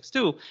developing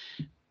FoodX2,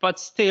 but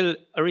still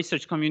a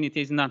research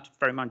community is not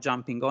very much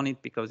jumping on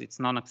it because it's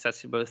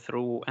non-accessible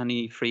through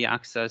any free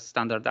access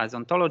standardized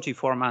ontology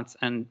formats,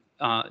 and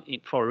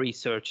for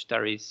research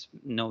there is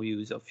no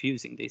use of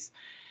using this.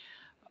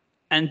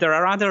 And there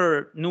are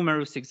other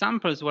numerous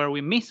examples where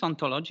we miss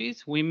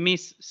ontologies, we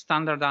miss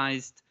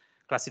standardized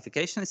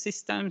classification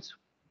systems.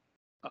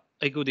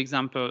 A good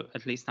example,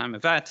 at least I'm a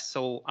vet,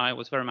 so I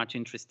was very much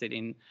interested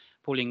in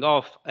pulling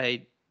off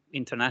a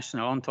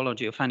international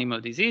ontology of animal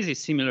diseases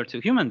similar to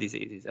human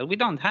diseases. And we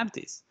don't have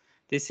this.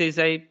 This is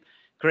a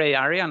gray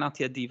area, not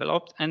yet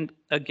developed. And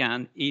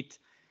again, it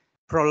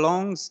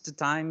prolongs the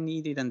time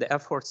needed and the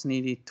efforts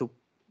needed to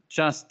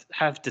just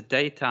have the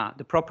data,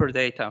 the proper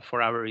data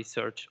for our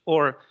research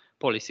or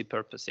policy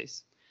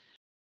purposes.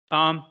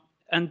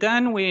 And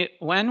then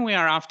when we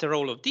are after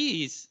all of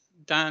these,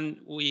 then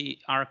we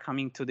are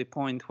coming to the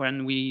point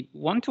when we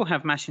want to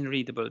have machine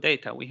readable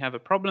data. We have a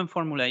problem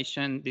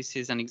formulation. This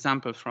is an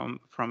example from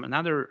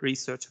another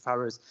research of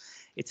ours.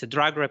 It's a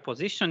drug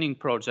repositioning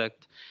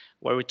project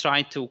where we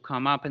try to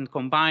come up and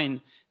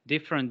combine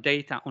different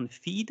data on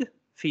feed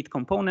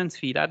components,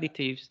 feed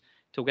additives,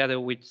 together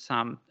with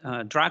some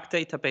drug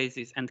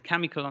databases and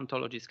chemical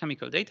ontologies,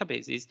 chemical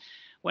databases,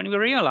 when we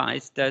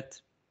realized that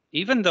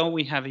even though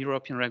we have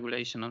European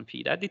regulation on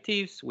feed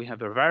additives, we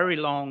have a very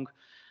long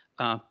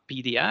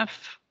PDF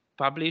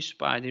published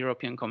by the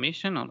European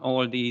Commission on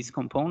all these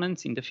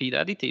components in the feed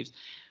additives,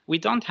 we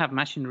don't have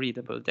machine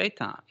readable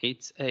data.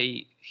 It's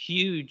a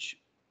huge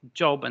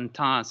job and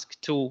task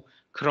to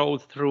crawl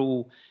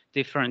through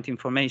different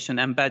information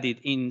embedded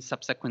in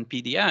subsequent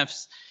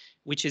PDFs,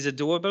 which is a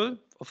doable,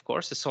 of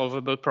course, a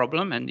solvable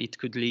problem, and it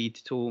could lead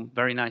to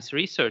very nice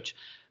research.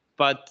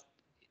 But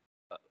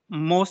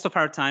most of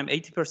our time,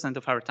 80%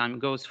 of our time,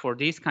 goes for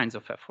these kinds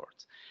of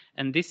efforts.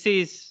 And this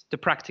is the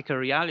practical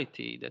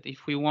reality, that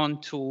if we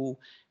want to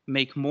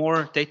make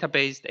more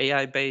data-based,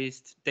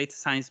 AI-based, data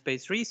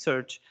science-based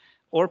research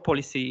or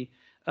policy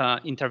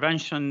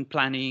intervention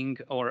planning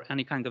or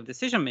any kind of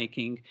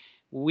decision-making,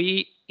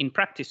 we in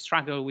practice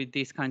struggle with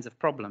these kinds of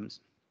problems.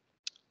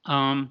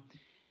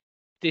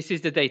 This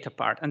is the data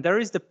part. And there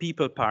is the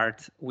people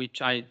part,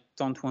 which I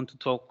don't want to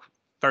talk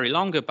very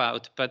long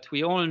about, but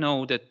we all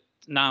know that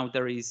now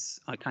there is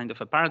a kind of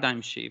a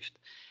paradigm shift.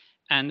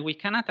 And we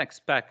cannot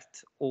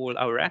expect all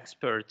our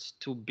experts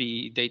to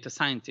be data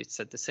scientists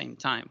at the same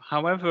time.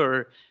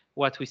 However,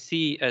 what we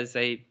see as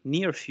a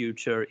near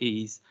future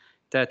is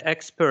that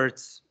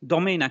experts,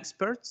 domain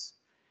experts,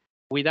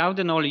 without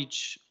the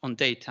knowledge on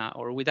data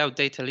or without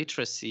data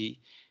literacy,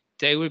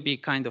 they will be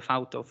kind of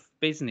out of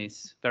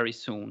business very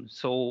soon.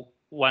 So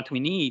what we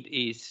need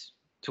is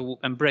to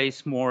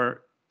embrace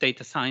more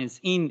data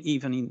science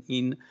even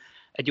in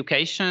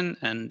education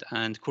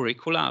and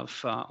curricula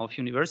of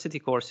university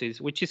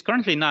courses, which is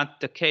currently not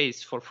the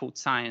case for food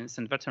science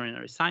and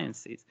veterinary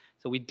sciences.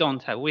 So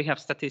we have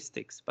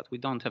statistics, but we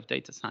don't have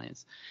data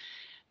science.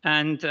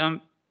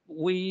 And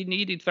we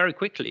need it very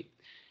quickly.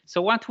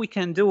 So what we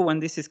can do,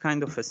 and this is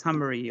kind of a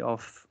summary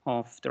of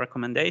the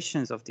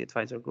recommendations of the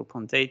advisor group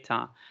on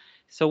data.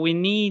 So we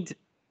need,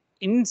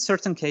 in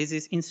certain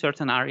cases, in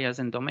certain areas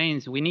and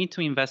domains, we need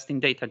to invest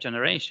in data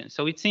generation.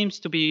 So it seems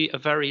to be a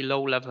very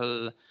low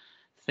level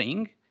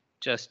thing,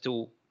 just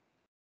to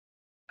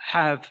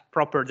have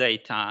proper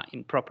data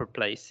in proper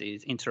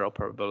places,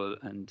 interoperable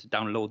and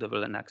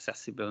downloadable and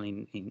accessible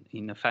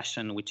in a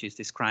fashion which is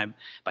described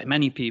by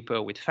many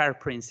people with FAIR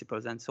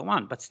principles and so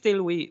on. But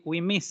still we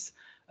miss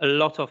a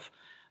lot of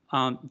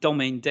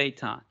domain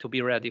data to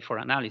be ready for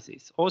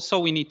analysis. Also,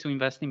 we need to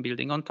invest in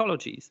building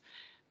ontologies,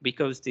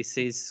 because this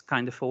is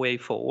kind of a way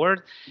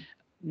forward.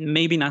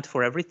 Maybe not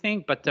for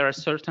everything, but there are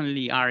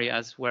certainly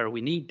areas where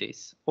we need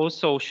this.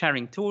 Also,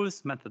 sharing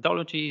tools,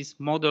 methodologies,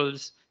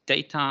 models,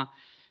 data,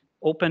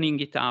 opening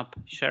it up,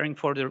 sharing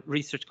for the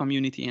research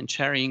community and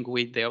sharing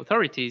with the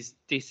authorities.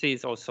 This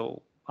is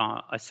also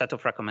a set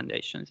of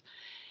recommendations.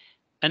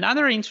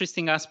 Another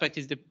interesting aspect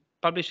is the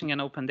publishing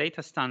and open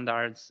data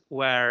standards,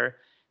 where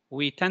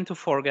we tend to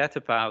forget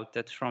about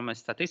that from a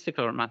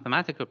statistical or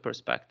mathematical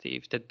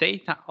perspective. The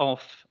data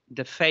of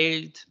the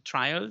failed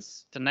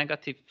trials, the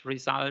negative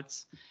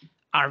results,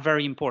 are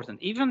very important.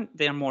 Even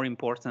they are more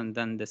important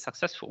than the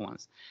successful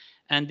ones.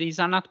 And these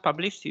are not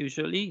published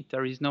usually.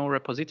 There is no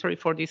repository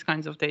for these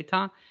kinds of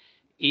data.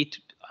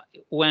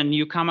 When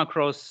you come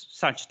across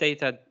such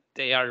data,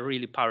 they are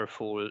really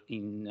powerful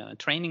in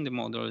training the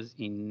models,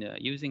 in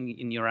using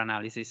in your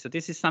analysis. So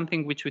this is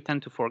something which we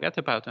tend to forget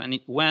about. And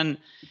when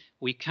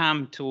we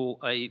come to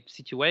a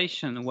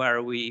situation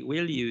where we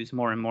will use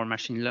more and more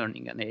machine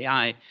learning and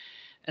AI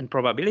and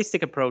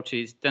probabilistic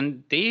approaches,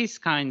 then these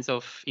kinds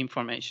of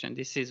information,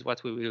 this is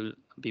what we will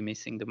be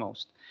missing the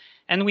most.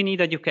 And we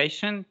need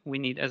education. We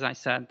need, as I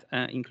said,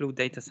 include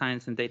data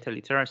science and data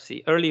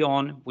literacy early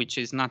on, which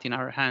is not in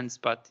our hands,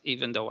 but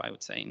even though I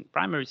would say in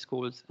primary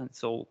schools and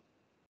so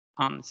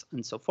on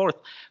and so forth,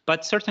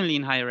 but certainly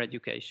in higher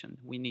education,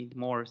 we need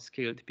more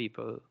skilled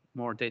people,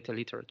 more data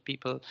literate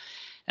people.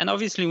 And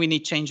obviously we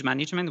need change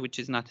management, which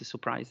is not a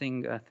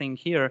surprising thing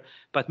here,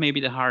 but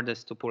maybe the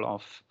hardest to pull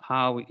off,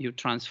 how you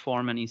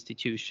transform an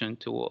institution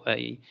to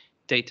a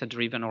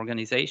data-driven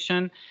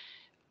organization.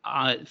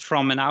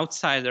 From an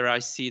outsider, I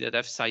see that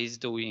EFSA is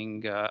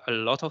doing a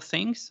lot of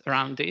things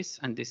around this,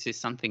 and this is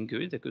something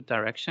good, a good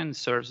direction,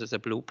 serves as a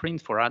blueprint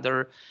for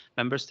other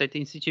member state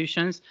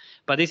institutions.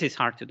 But this is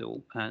hard to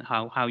do,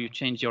 how you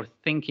change your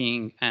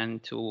thinking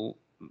and to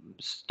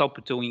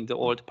stop doing the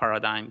old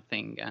paradigm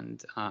thing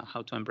and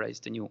how to embrace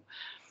the new.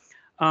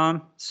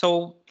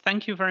 So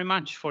thank you very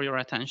much for your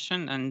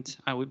attention, and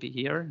I will be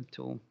here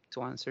to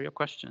answer your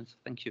questions.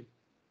 Thank you.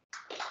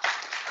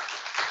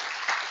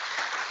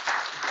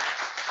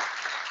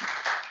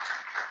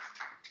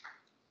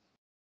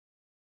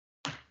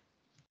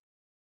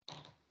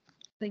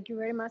 Thank you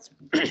very much.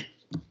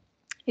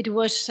 It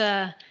was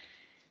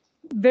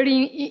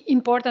very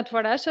important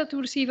for us to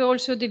receive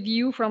also the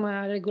view from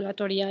a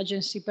regulatory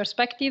agency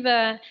perspective.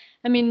 I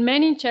mean,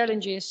 many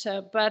challenges,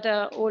 but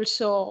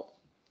also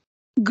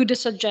good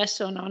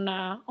suggestion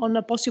on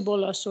a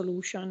possible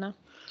solution.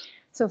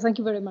 So thank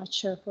you very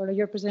much for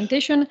your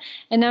presentation.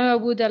 And now I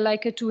would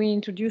like to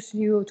introduce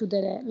you to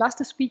the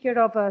last speaker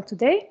of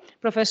today,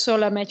 Professor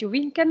Matthew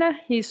Winkel.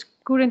 He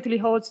currently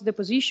holds the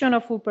position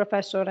of full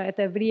professor at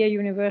Vrije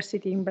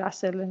University in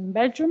Brussels in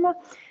Belgium.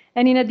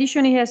 And in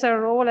addition, he has a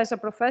role as a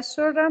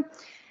professor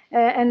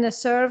and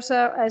serves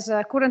as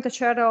a current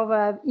chair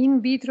of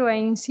in vitro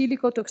and in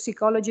silico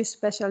toxicology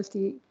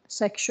specialty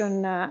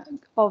section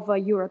of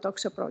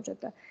Eurotox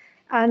project.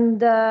 And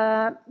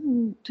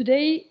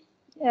today,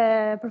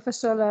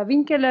 Professor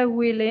Winkel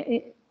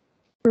will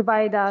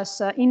provide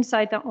us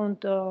insight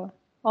onto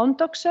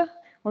ONTOX,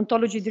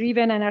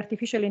 ontology-driven and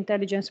artificial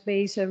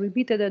intelligence-based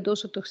repeated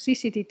dose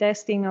toxicity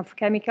testing of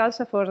chemicals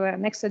for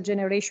next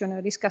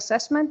generation risk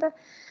assessment.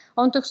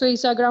 ONTOX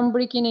is a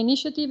groundbreaking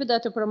initiative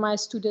that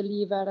promises to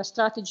deliver a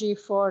strategy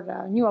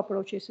for new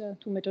approaches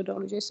to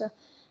methodologies.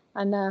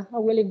 And I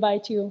will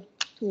invite you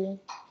to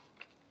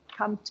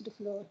come to the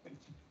floor.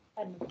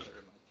 And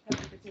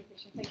have the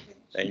presentation. Thank you very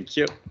much. Thank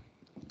you.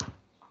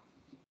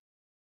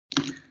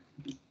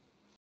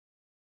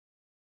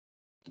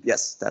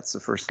 Yes, that's the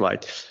first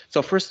slide.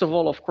 So first of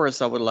all, of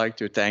course, I would like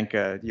to thank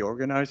the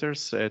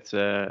organizers. It's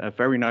a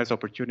very nice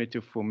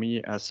opportunity for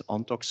me as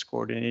ONTOX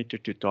coordinator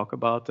to talk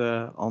about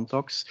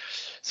ONTOX.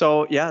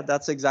 So yeah,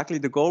 that's exactly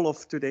the goal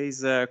of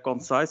today's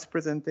concise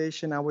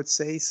presentation, I would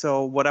say.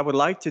 So what I would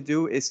like to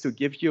do is to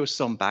give you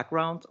some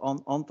background on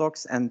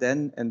ONTOX, and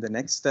then in the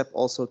next step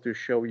also to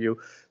show you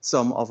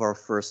some of our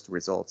first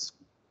results.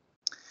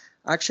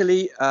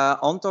 Actually,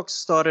 ONTOX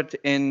started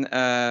in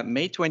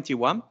May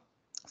 21.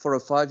 For a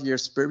 5-year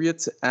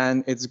period,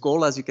 and its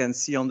goal, as you can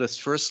see on this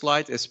first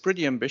slide, is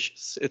pretty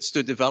ambitious. It's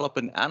to develop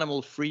an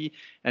animal-free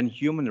and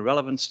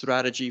human-relevant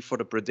strategy for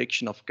the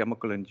prediction of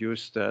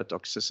chemical-induced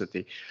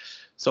toxicity.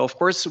 So, of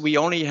course, we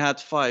only had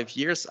 5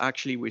 years.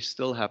 Actually, we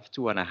still have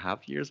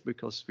 2.5 years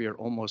because we are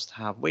almost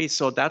halfway.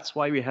 So that's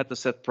why we had to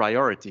set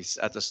priorities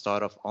at the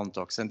start of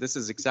ONTOX, and this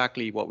is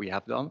exactly what we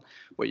have done,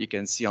 what you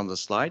can see on the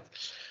slide.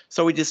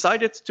 So we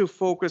decided to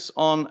focus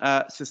on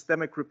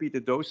systemic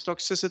repeated dose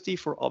toxicity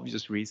for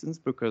obvious reasons,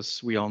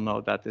 because we all know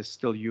that this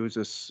still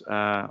uses,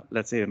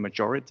 let's say, a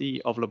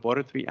majority of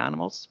laboratory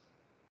animals.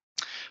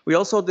 We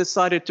also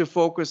decided to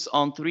focus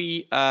on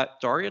 3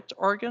 target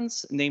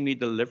organs, namely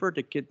the liver,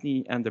 the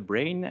kidney, and the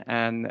brain,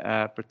 and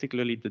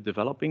particularly the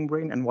developing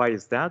brain. And why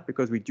is that?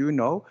 Because we do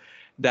know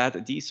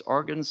that these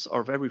organs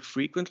are very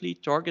frequently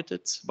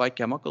targeted by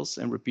chemicals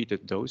and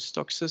repeated dose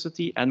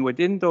toxicity. And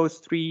within those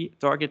 3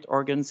 target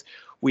organs,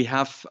 we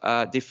have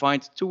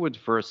defined 2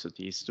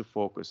 adversities to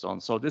focus on.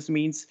 So this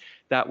means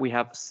that we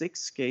have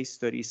 6 case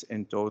studies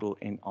in total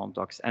in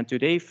ONTOX. And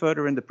today,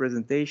 further in the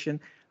presentation,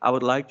 I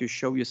would like to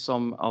show you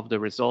some of the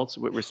results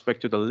with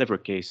respect to the liver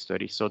case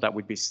study. So that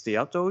would be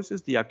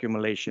steatosis, the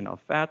accumulation of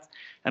fat,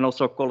 and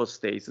also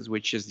cholestasis,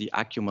 which is the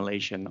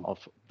accumulation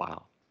of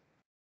bile.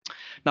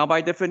 Now,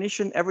 by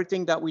definition,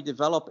 everything that we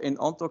develop in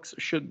ONTOX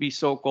should be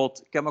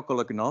so-called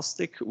chemical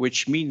agnostic,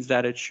 which means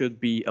that it should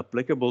be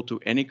applicable to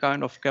any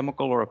kind of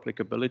chemical or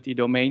applicability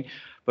domain.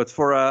 But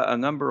for a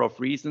number of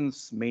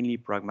reasons, mainly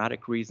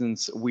pragmatic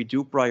reasons, we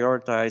do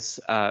prioritize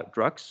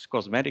drugs,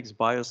 cosmetics,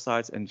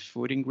 biocides, and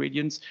food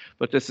ingredients.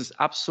 But this is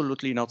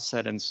absolutely not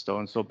set in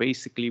stone. So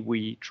basically,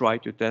 we try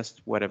to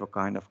test whatever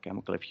kind of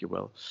chemical, if you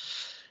will.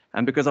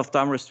 And because of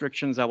time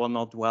restrictions, I will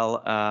not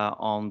dwell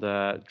on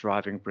the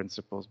driving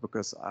principles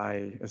because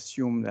I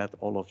assume that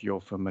all of you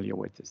are familiar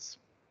with this.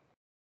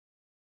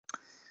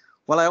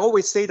 Well, I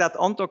always say that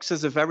Ontox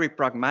is a very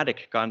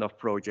pragmatic kind of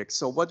project.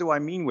 So what do I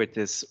mean with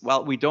this?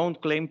 Well, we don't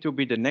claim to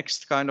be the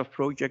next kind of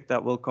project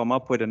that will come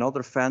up with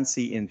another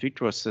fancy in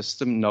vitro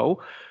system.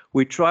 No,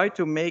 we try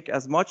to make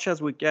as much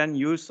as we can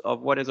use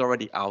of what is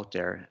already out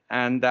there.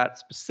 And that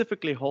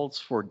specifically holds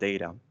for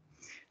data.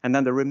 And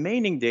then the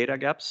remaining data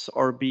gaps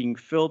are being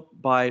filled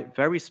by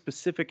very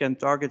specific and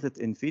targeted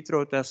in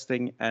vitro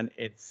testing and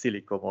in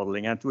silico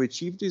modeling. And to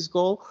achieve this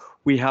goal,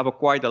 we have a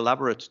quite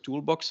elaborate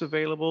toolbox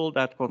available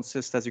that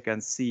consists, as you can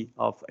see,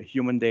 of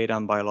human data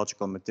and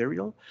biological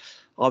material.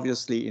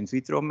 Obviously, in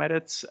vitro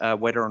methods,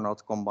 whether or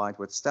not combined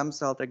with stem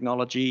cell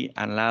technology,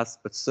 and last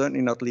but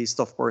certainly not least,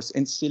 of course,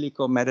 in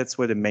silico methods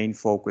with a main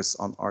focus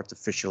on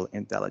artificial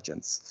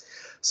intelligence.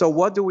 So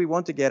what do we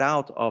want to get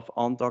out of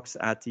Ontox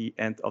at the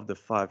end of the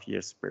 5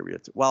 years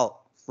period?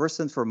 Well, first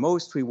and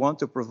foremost, we want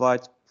to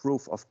provide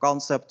proof of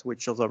concept,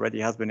 which already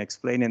has been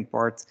explained in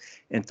part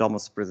in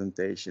Thomas'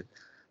 presentation.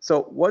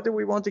 So what do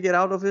we want to get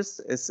out of this?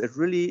 It's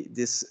really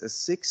this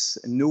 6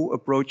 new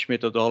approach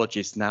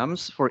methodologies,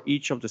 NAMs, for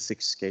each of the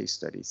 6 case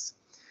studies.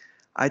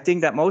 I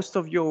think that most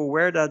of you are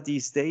aware that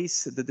these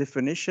days the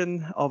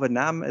definition of a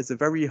NAM is a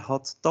very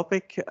hot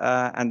topic,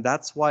 and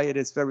that's why it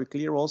is very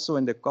clear also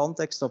in the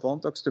context of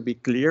Ontox to be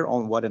clear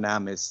on what a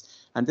NAM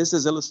is. And this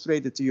is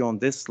illustrated to you on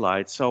this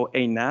slide. So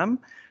a NAM,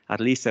 at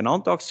least in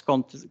Ontox,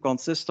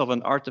 consists of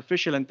an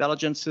artificial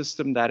intelligence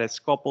system that is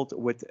coupled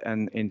with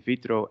an in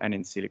vitro and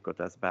in silico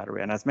test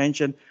battery. And as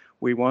mentioned,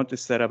 we want to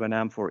set up an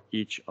NAM for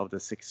each of the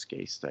 6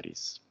 case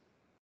studies.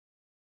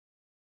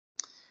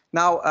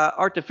 Now,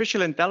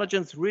 artificial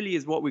intelligence really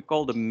is what we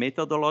call the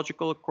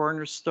methodological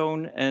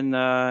cornerstone in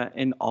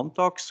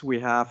Ontox. We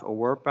have a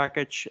work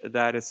package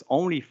that is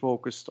only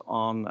focused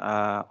on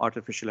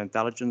artificial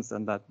intelligence,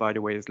 and that, by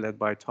the way, is led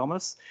by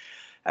Thomas.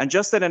 And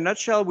just in a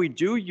nutshell, we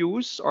do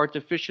use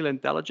artificial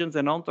intelligence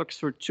in Ontox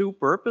for 2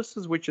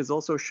 purposes, which is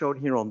also shown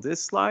here on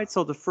this slide.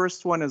 So the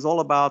first one is all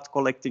about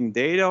collecting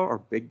data, or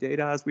big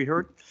data, as we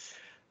heard.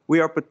 We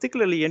are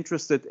particularly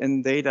interested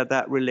in data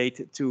that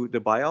relate to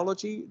the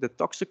biology, the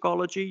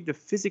toxicology, the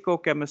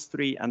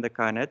physicochemistry, and the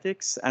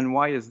kinetics. And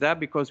why is that?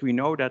 Because we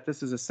know that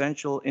this is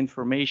essential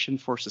information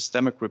for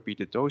systemic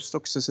repeated dose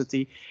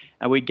toxicity.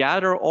 And we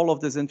gather all of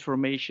this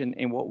information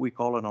in what we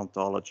call an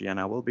ontology. And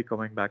I will be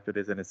coming back to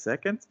this in a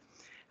second.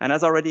 And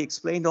as already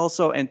explained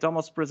also in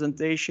Thomas'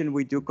 presentation,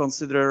 we do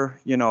consider,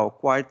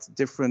 quite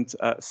different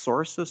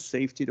sources,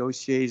 safety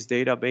dossiers,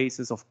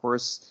 databases, of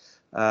course.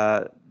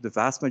 The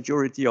vast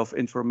majority of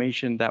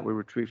information that we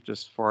retrieve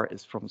thus far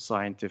is from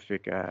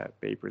scientific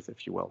papers,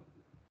 if you will.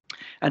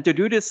 And to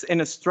do this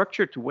in a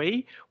structured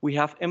way, we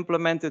have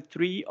implemented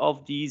 3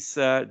 of these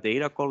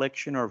data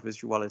collection or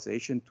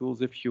visualization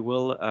tools, if you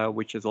will,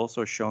 which is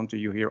also shown to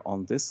you here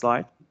on this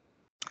slide.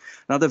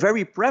 Now, the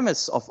very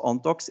premise of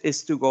Ontox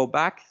is to go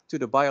back to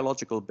the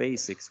biological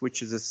basics,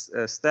 which is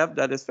a step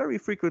that is very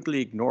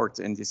frequently ignored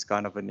in these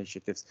kind of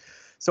initiatives.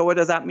 So what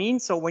does that mean?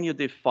 So when you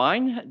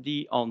define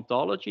the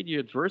ontology, the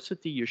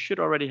adversity, you should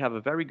already have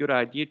a very good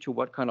idea to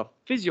what kind of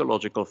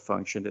physiological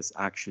function this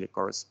actually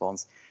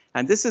corresponds.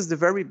 And this is the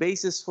very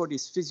basis for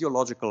these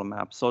physiological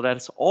maps. So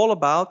that's all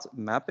about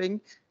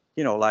mapping,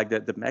 like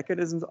the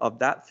mechanisms of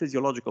that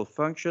physiological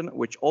function,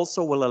 which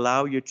also will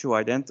allow you to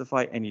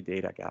identify any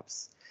data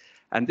gaps.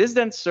 And this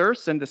then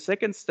serves in the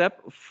second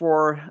step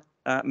for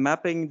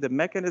mapping the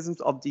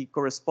mechanisms of the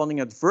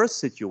corresponding adverse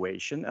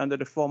situation under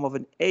the form of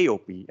an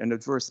AOP, an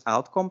adverse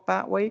outcome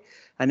pathway.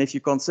 And if you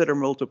consider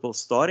multiple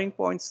starting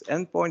points,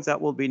 endpoints, that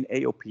will be an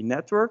AOP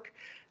network.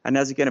 And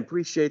as you can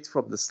appreciate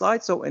from the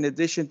slide, so in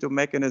addition to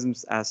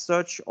mechanisms as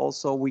such,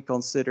 also we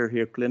consider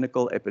here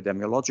clinical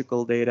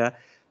epidemiological data.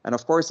 And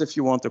of course, if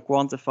you want to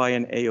quantify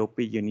an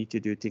AOP, you need to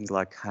do things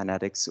like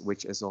kinetics,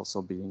 which is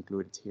also being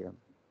included here.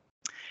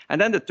 And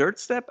then the third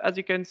step, as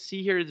you can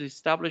see here, is the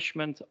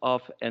establishment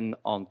of an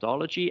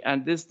ontology.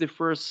 And this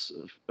differs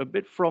a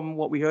bit from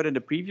what we heard in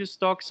the previous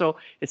talk. So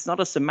it's not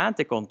a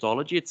semantic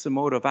ontology, it's a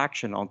mode of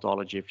action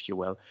ontology, if you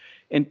will.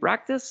 In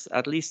practice,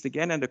 at least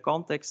again in the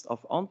context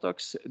of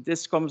Ontox,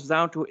 this comes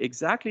down to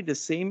exactly the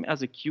same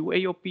as a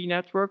QAOP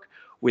network,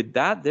 with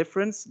that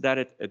difference that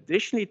it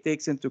additionally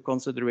takes into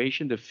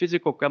consideration the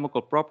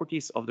physicochemical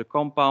properties of the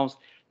compounds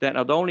that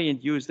not only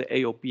induce the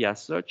AOP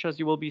as such, as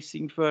you will be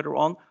seeing further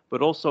on,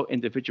 but also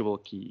individual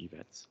key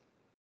events.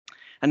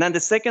 And then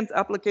the second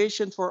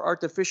application for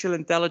artificial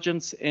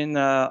intelligence in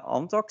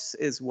Ontox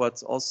is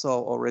what also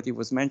already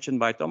was mentioned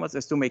by Thomas,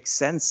 is to make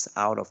sense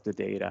out of the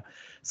data.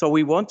 So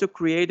we want to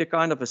create a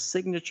kind of a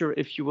signature,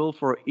 if you will,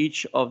 for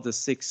each of the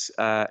 6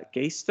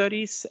 case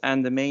studies.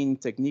 And the main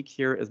technique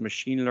here is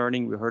machine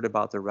learning. We heard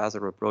about the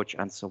Razer approach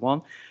and so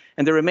on.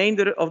 And the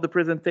remainder of the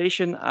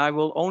presentation, I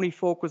will only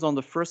focus on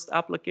the first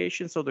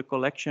application, so the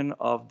collection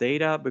of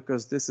data,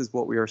 because this is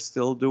what we are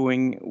still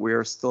doing. We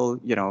are still,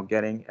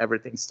 getting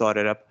everything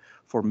started up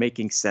for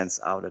making sense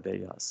out of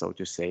data, so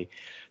to say.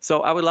 So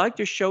I would like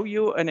to show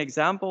you an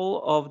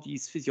example of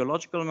these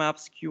physiological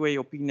maps,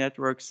 QAOP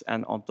networks,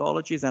 and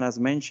ontologies. And as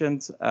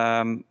mentioned,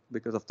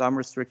 because of time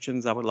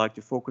restrictions, I would like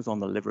to focus on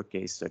the liver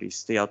case studies,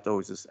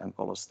 steatosis and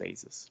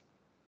cholestasis.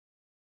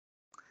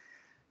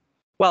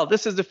 Well,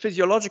 this is the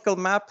physiological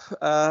map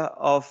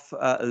of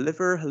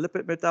liver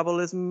lipid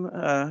metabolism.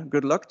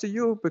 Good luck to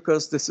you,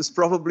 because this is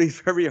probably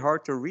very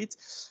hard to read.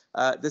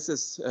 This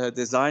is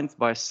designed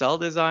by Cell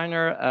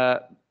Designer.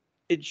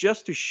 It's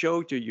just to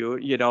show to you,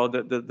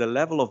 the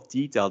level of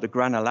detail, the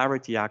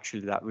granularity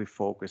actually that we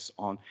focus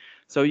on.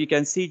 So you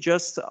can see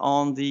just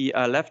on the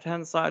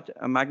left-hand side,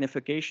 a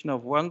magnification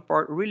of one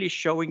part, really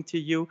showing to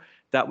you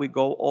that we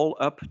go all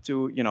up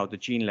to, the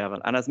gene level.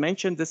 And as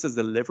mentioned, this is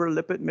the liver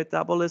lipid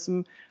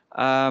metabolism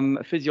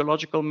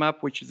physiological map,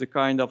 which is a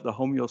kind of the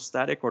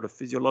homeostatic or the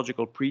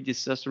physiological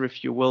predecessor,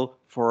 if you will,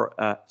 for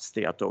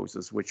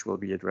steatosis, which will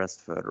be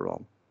addressed further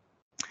on.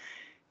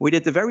 We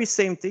did the very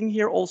same thing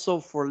here also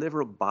for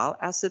liver bile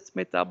acid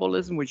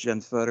metabolism, which then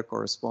further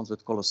corresponds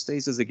with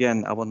cholestasis.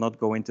 Again, I will not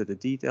go into the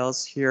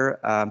details here.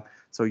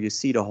 So you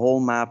see the whole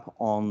map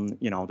on,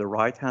 the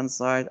right-hand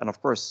side. And of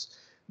course,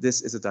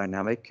 this is a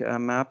dynamic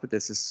map.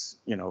 This is,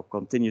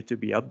 continue to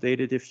be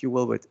updated, if you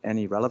will, with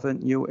any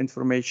relevant new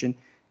information.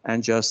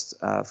 And just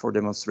for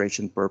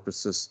demonstration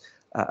purposes,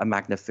 a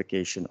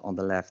magnification on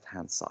the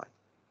left-hand side.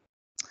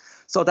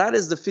 So that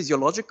is the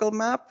physiological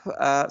map.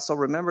 So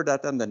remember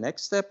that then the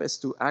next step is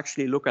to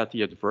actually look at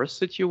the adverse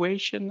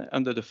situation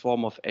under the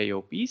form of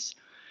AOPs.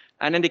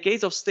 And in the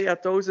case of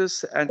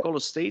steatosis and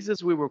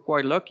cholestasis, we were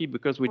quite lucky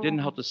because we didn't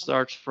have to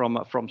start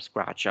from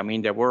scratch. I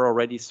mean, there were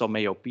already some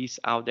AOPs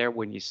out there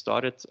when you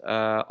started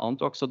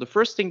OnTox. So the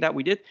first thing that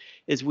we did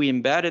is we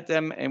embedded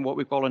them in what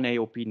we call an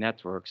AOP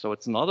network. So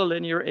it's not a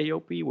linear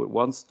AOP with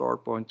one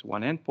start point,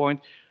 one end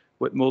point,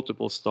 with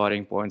multiple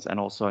starting points, and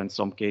also in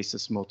some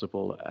cases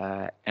multiple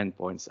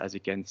endpoints, as you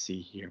can see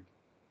here.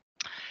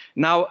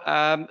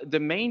 Now,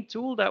 the main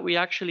tool that we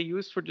actually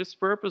used for this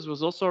purpose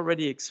was also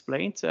already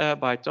explained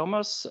by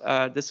Thomas.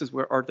 This is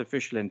where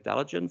artificial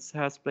intelligence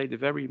has played a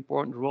very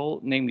important role,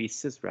 namely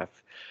sysref.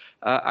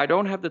 I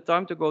don't have the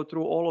time to go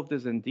through all of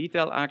this in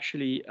detail.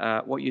 Actually,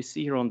 what you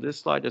see here on this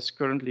slide is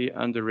currently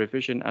under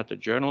revision at the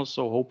journal.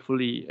 So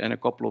hopefully in a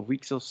couple of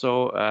weeks or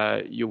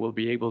so, you will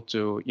be able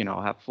to,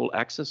 have full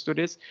access to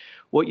this.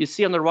 What you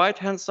see on the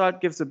right-hand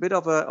side gives a bit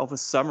of a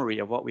summary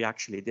of what we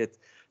actually did.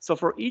 So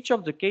for each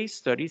of the case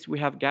studies, we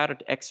have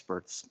gathered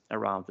experts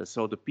around us.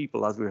 So the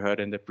people, as we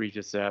heard in the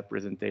previous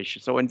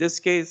presentation. So in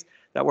this case,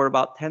 there were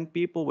about 10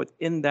 people with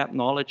in-depth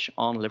knowledge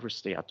on liver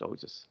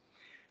steatosis.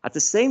 At the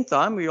same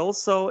time, we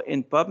also,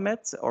 in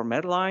PubMed or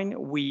Medline,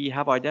 we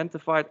have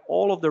identified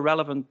all of the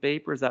relevant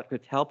papers that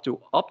could help to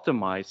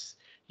optimize,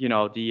 the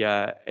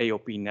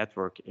AOP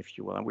network, if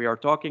you will. And we are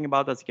talking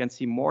about, as you can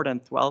see, more than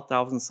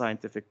 12,000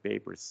 scientific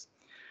papers.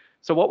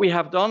 So what we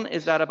have done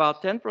is that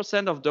about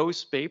 10% of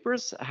those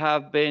papers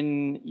have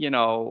been,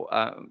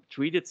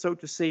 treated, so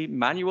to say,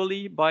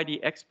 manually by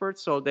the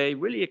experts. So they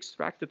really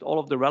extracted all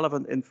of the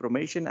relevant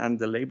information, and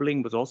the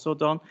labeling was also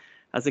done,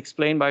 as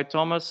explained by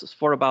Thomas,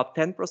 for about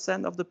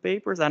 10% of the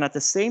papers. And at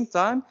the same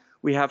time,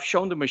 we have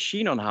shown the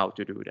machine on how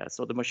to do that.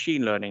 So the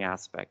machine learning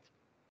aspect.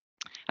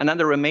 And then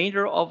the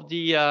remainder of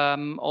the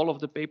all of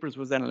the papers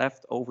was then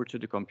left over to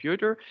the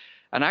computer.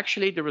 And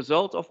actually the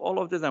result of all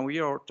of this, and we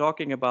are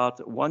talking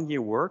about 1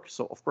 year work,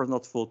 so of course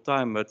not full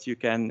time, but you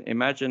can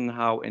imagine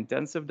how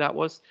intensive that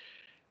was.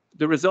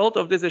 The result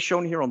of this is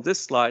shown here on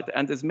this slide,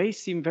 and this may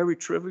seem very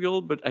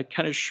trivial, but I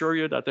can assure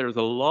you that there's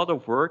a lot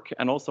of work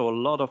and also a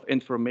lot of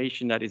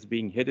information that is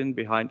being hidden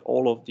behind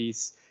all of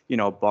these,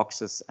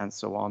 boxes and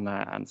so on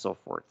and so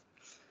forth.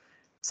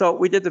 So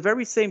we did the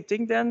very same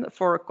thing then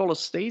for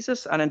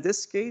cholestasis, and in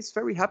this case,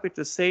 very happy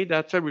to say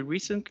that very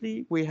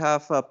recently we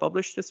have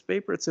published this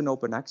paper. It's an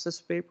open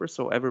access paper,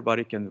 so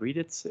everybody can read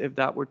it if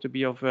that were to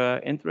be of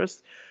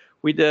interest.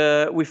 We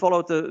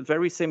followed the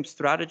very same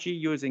strategy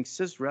using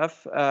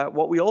sysref.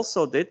 What we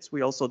also did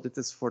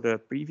this for the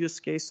previous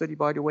case study,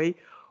 by the way.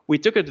 We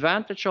took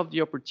advantage of the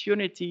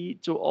opportunity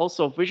to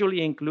also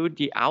visually include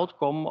the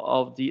outcome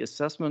of the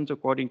assessment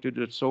according to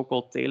the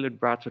so-called tailored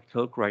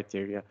Bradford-Hill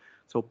criteria.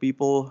 So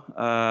people,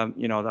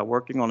 that are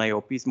working on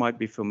AOPs might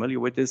be familiar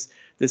with this.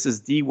 This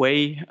is the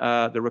way,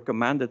 the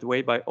recommended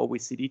way by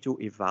OECD to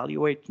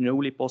evaluate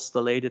newly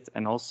postulated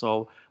and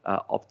also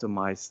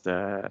optimized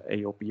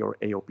AOP or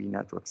AOP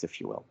networks, if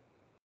you will.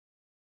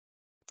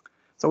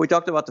 So we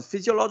talked about the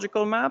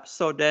physiological map.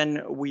 So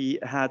then we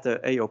had the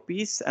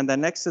AOPs, and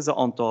then next is the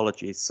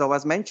ontologies. So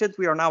as mentioned,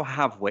 we are now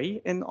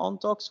halfway in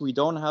OnTox. We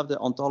don't have the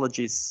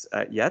ontologies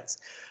yet,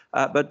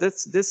 but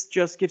this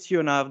just gives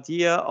you an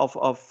idea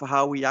of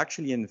how we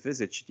actually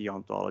envisage the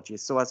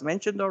ontologies. So as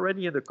mentioned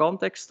already, in the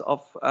context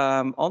of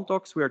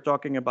OnTox, we are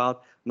talking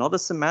about not a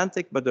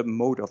semantic, but a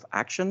mode of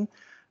action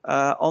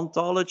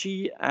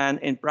ontology. And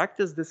in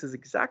practice, this is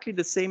exactly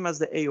the same as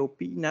the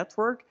AOP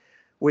network,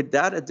 with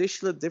that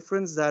additional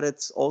difference that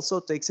it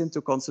also takes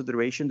into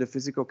consideration the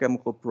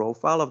physicochemical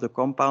profile of the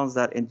compounds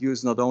that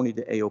induce not only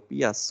the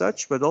AOP as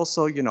such, but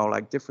also,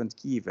 like different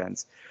key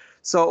events.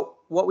 So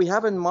what we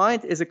have in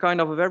mind is a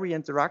kind of a very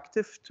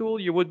interactive tool.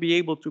 You would be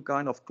able to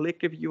kind of click,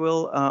 if you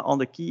will, on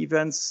the key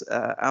events,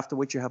 after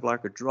which you have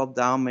like a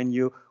drop-down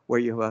menu where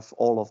you have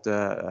all of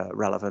the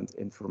relevant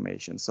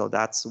information. So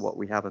that's what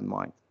we have in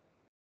mind.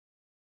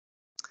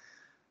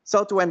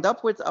 So to end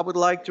up with, I would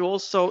like to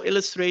also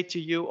illustrate to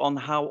you on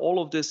how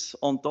all of this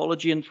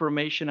ontology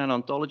information and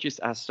ontologies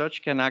as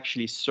such can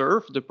actually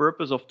serve the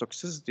purpose of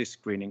toxicity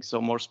screening.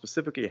 So more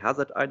specifically,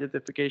 hazard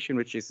identification,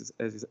 which is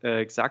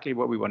exactly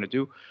what we want to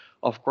do,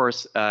 of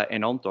course,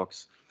 in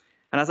OnTox.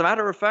 And as a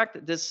matter of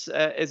fact, this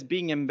is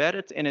being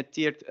embedded in a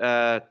tiered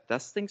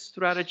testing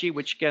strategy,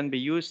 which can be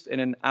used in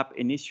an ab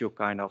initio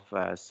kind of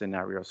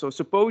scenario. So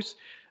suppose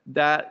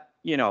that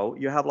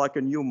you have like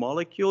a new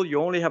molecule,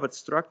 you only have its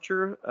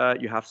structure,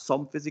 you have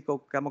some physical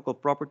chemical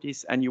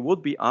properties, and you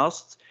would be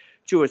asked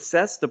to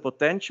assess the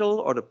potential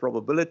or the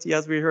probability,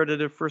 as we heard in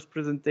the first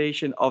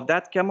presentation, of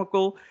that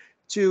chemical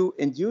to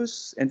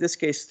induce, in this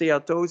case,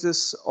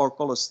 steatosis or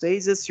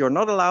cholestasis. You're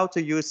not allowed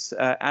to use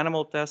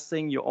animal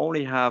testing. You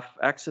only have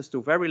access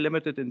to very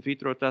limited in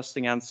vitro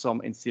testing and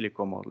some in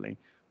silico modeling.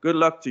 Good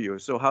luck to you.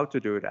 So how to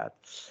do that?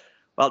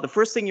 Well, the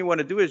first thing you want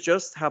to do is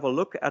just have a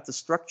look at the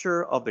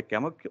structure of the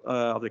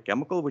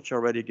chemical, which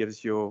already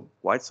gives you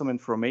quite some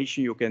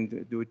information. You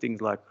can do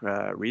things like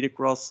read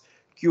across,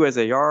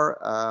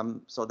 QSAR,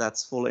 so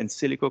that's full in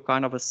silico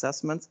kind of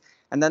assessment.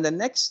 And then the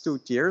next two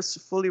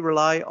tiers fully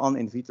rely on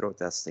in vitro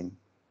testing.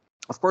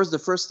 Of course, the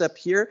first step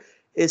here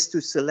is to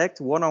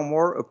select one or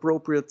more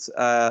appropriate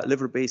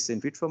liver-based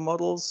in vitro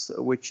models,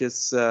 which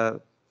is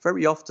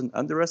very often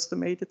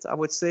underestimated, I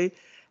would say,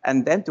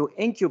 and then to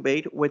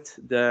incubate with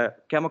the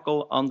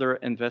chemical under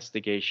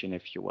investigation,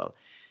 if you will.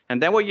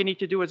 And then what you need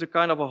to do is a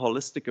kind of a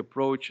holistic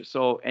approach.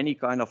 So any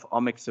kind of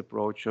omics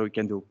approach. So you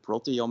can do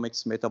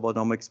proteomics,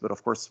 metabolomics, but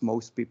of course,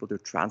 most people do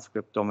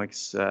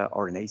transcriptomics,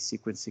 RNA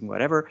sequencing,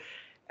 whatever.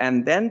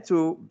 And then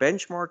to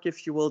benchmark,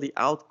 if you will, the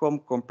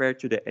outcome compared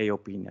to the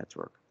AOP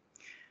network.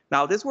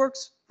 Now, this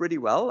works pretty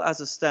well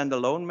as a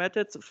standalone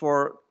method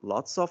for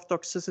lots of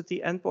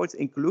toxicity endpoints,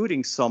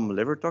 including some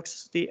liver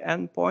toxicity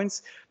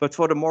endpoints. But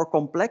for the more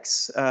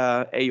complex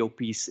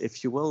AOPs,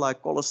 if you will,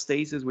 like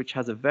cholestasis, which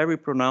has a very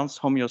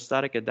pronounced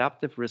homeostatic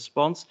adaptive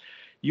response,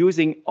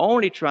 using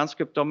only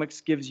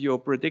transcriptomics gives you a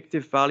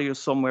predictive value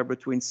somewhere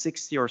between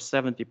 60 or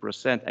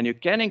 70%. And you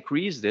can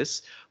increase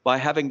this by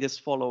having this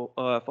followed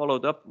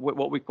up with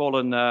what we call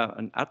an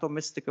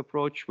atomistic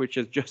approach, which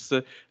is just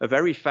a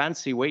very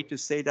fancy way to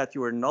say that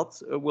you are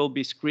not will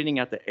be screening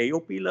at the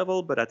AOP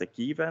level, but at the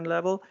key event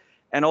level,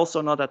 and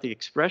also not at the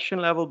expression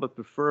level, but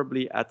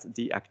preferably at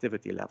the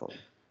activity level.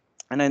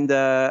 And in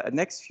the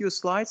next few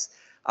slides,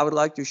 I would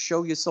like to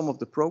show you some of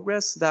the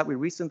progress that we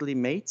recently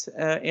made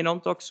in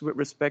OnTox with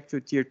respect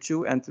to tier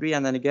 2 and 3,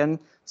 and then again,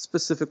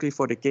 specifically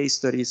for the case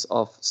studies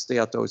of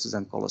steatosis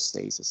and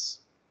cholestasis.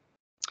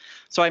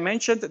 So I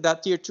mentioned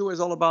that tier 2 is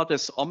all about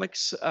this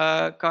omics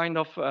kind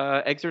of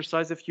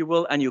exercise, if you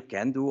will, and you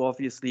can do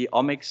obviously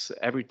omics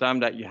every time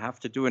that you have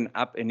to do an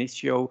ab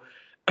initio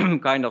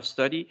kind of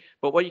study.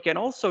 But what you can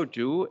also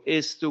do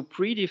is to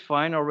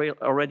predefine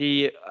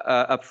already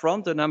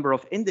upfront a number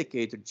of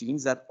indicator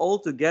genes that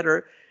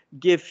altogether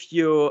give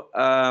you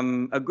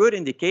a good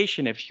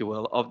indication, if you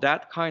will, of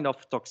that kind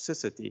of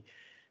toxicity.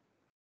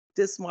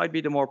 This might be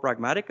the more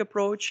pragmatic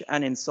approach,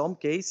 and in some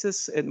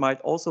cases, it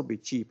might also be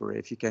cheaper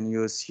if you can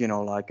use,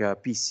 like a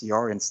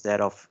PCR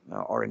instead of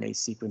RNA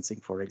sequencing,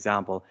 for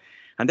example.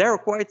 And there are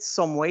quite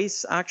some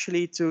ways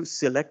actually to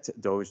select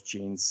those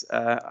genes.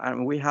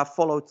 And we have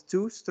followed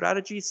two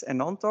strategies in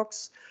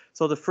OnTox.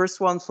 So the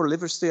first one for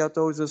liver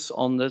steatosis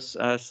on this,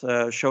 as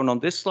shown on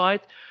this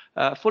slide,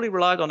 fully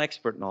relied on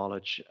expert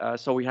knowledge.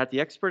 So we had the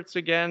experts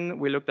again,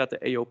 we looked at the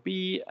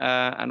AOP,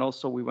 and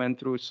also we went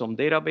through some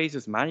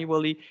databases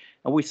manually,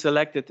 and we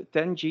selected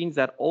 10 genes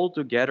that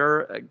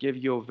altogether give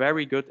you a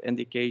very good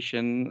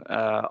indication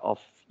of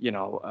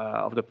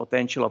the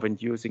potential of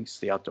inducing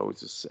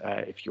steatosis,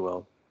 if you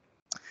will.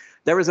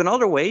 There is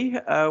another way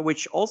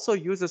which also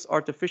uses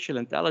artificial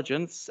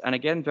intelligence, and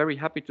again, very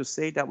happy to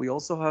say that we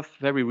also have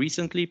very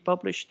recently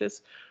published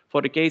this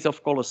for the case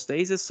of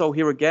cholestasis. So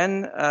here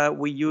again,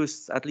 we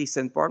used, at least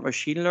in part,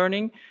 machine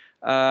learning.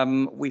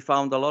 We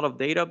found a lot of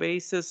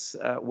databases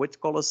with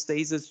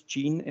cholestasis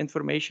gene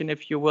information,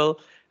 if you will.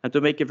 And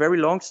to make a very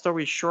long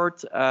story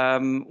short,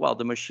 well,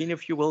 the machine,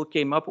 if you will,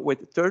 came up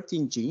with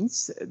 13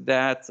 genes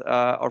that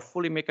are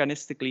fully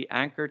mechanistically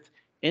anchored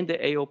in the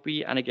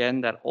AOP, and again,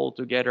 that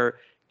altogether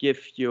give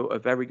you a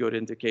very good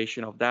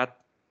indication of that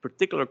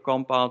particular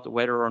compound,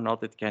 whether or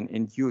not it can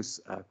induce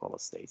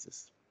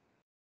cholestasis.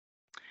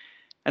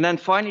 And then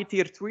finally,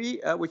 tier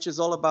 3, which is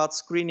all about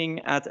screening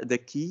at the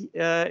key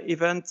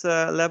event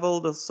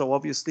level. So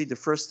obviously, the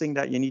first thing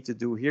that you need to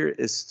do here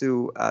is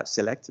to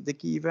select the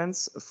key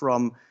events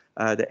from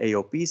the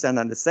AOPs. And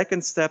then the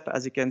second step,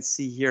 as you can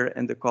see here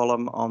in the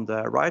column on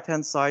the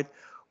right-hand side,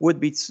 would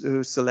be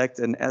to select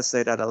an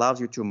assay that allows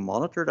you to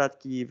monitor that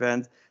key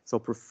event, so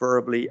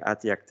preferably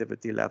at the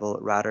activity level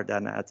rather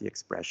than at the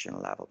expression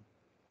level.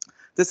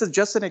 This is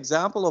just an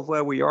example of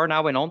where we are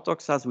now in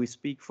ontox as we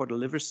speak for the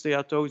liver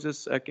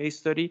steatosis case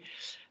study.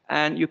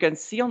 And you can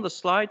see on the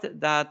slide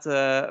that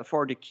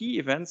for the key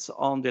events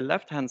on the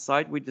left-hand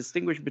side, we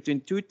distinguish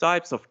between two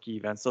types of key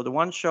events. So the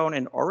ones shown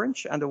in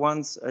orange and the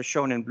ones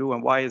shown in blue.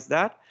 And why is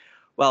that?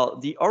 Well,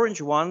 the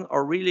orange one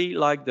are really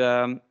like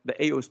the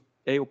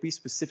AOP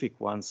specific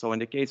ones. So in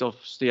the case of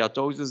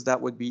steatosis,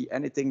 that would be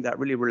anything that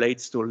really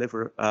relates to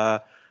liver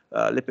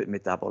lipid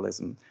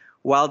metabolism.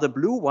 While the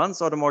blue ones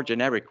are the more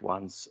generic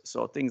ones.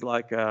 So things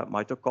like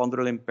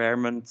mitochondrial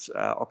impairment,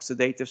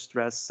 oxidative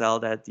stress, cell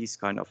death, these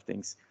kind of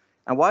things.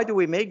 And why do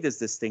we make this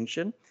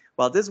distinction?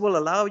 Well, this will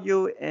allow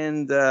you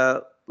in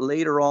the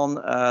later on,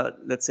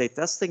 let's say,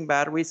 testing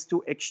batteries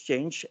to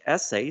exchange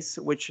assays,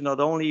 which not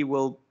only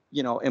will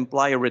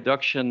imply a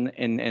reduction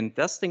in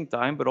testing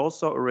time, but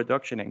also a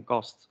reduction in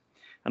cost.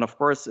 And of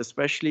course,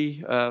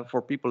 especially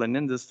for people in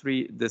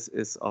industry, this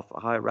is of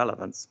high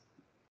relevance.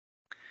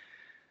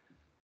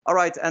 All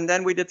right, and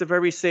then we did the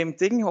very same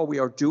thing, or we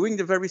are doing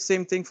the very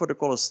same thing for the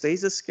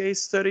cholestasis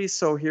case study.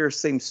 So here,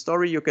 same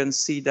story. You can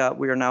see that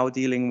we are now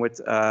dealing with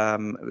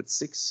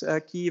 6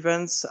 key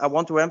events. I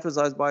want to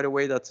emphasize, by the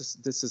way, that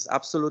this is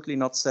absolutely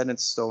not set in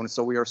stone.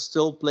 So we are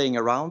still playing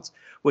around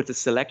with the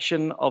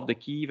selection of the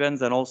key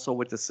events and also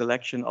with the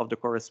selection of the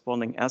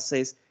corresponding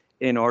assays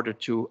in order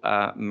to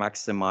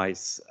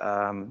maximize,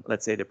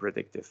 let's say, the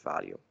predictive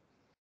value.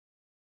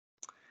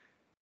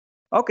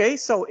 Okay,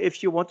 so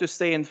if you want to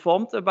stay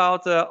informed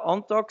about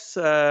ontox,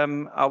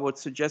 I would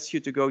suggest you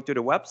to go to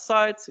the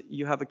website.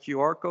 You have a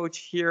QR code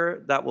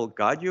here that will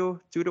guide you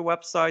to the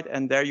website,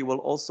 and there you will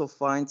also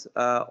find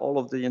all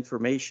of the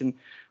information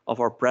of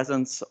our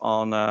presence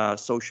on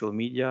social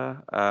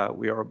media.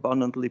 We are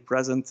abundantly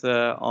present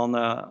on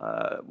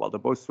well, the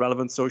most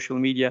relevant social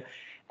media,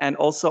 and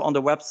also on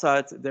the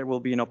website there will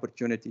be an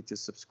opportunity to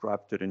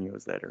subscribe to the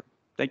newsletter.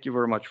 Thank you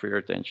very much for your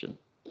attention.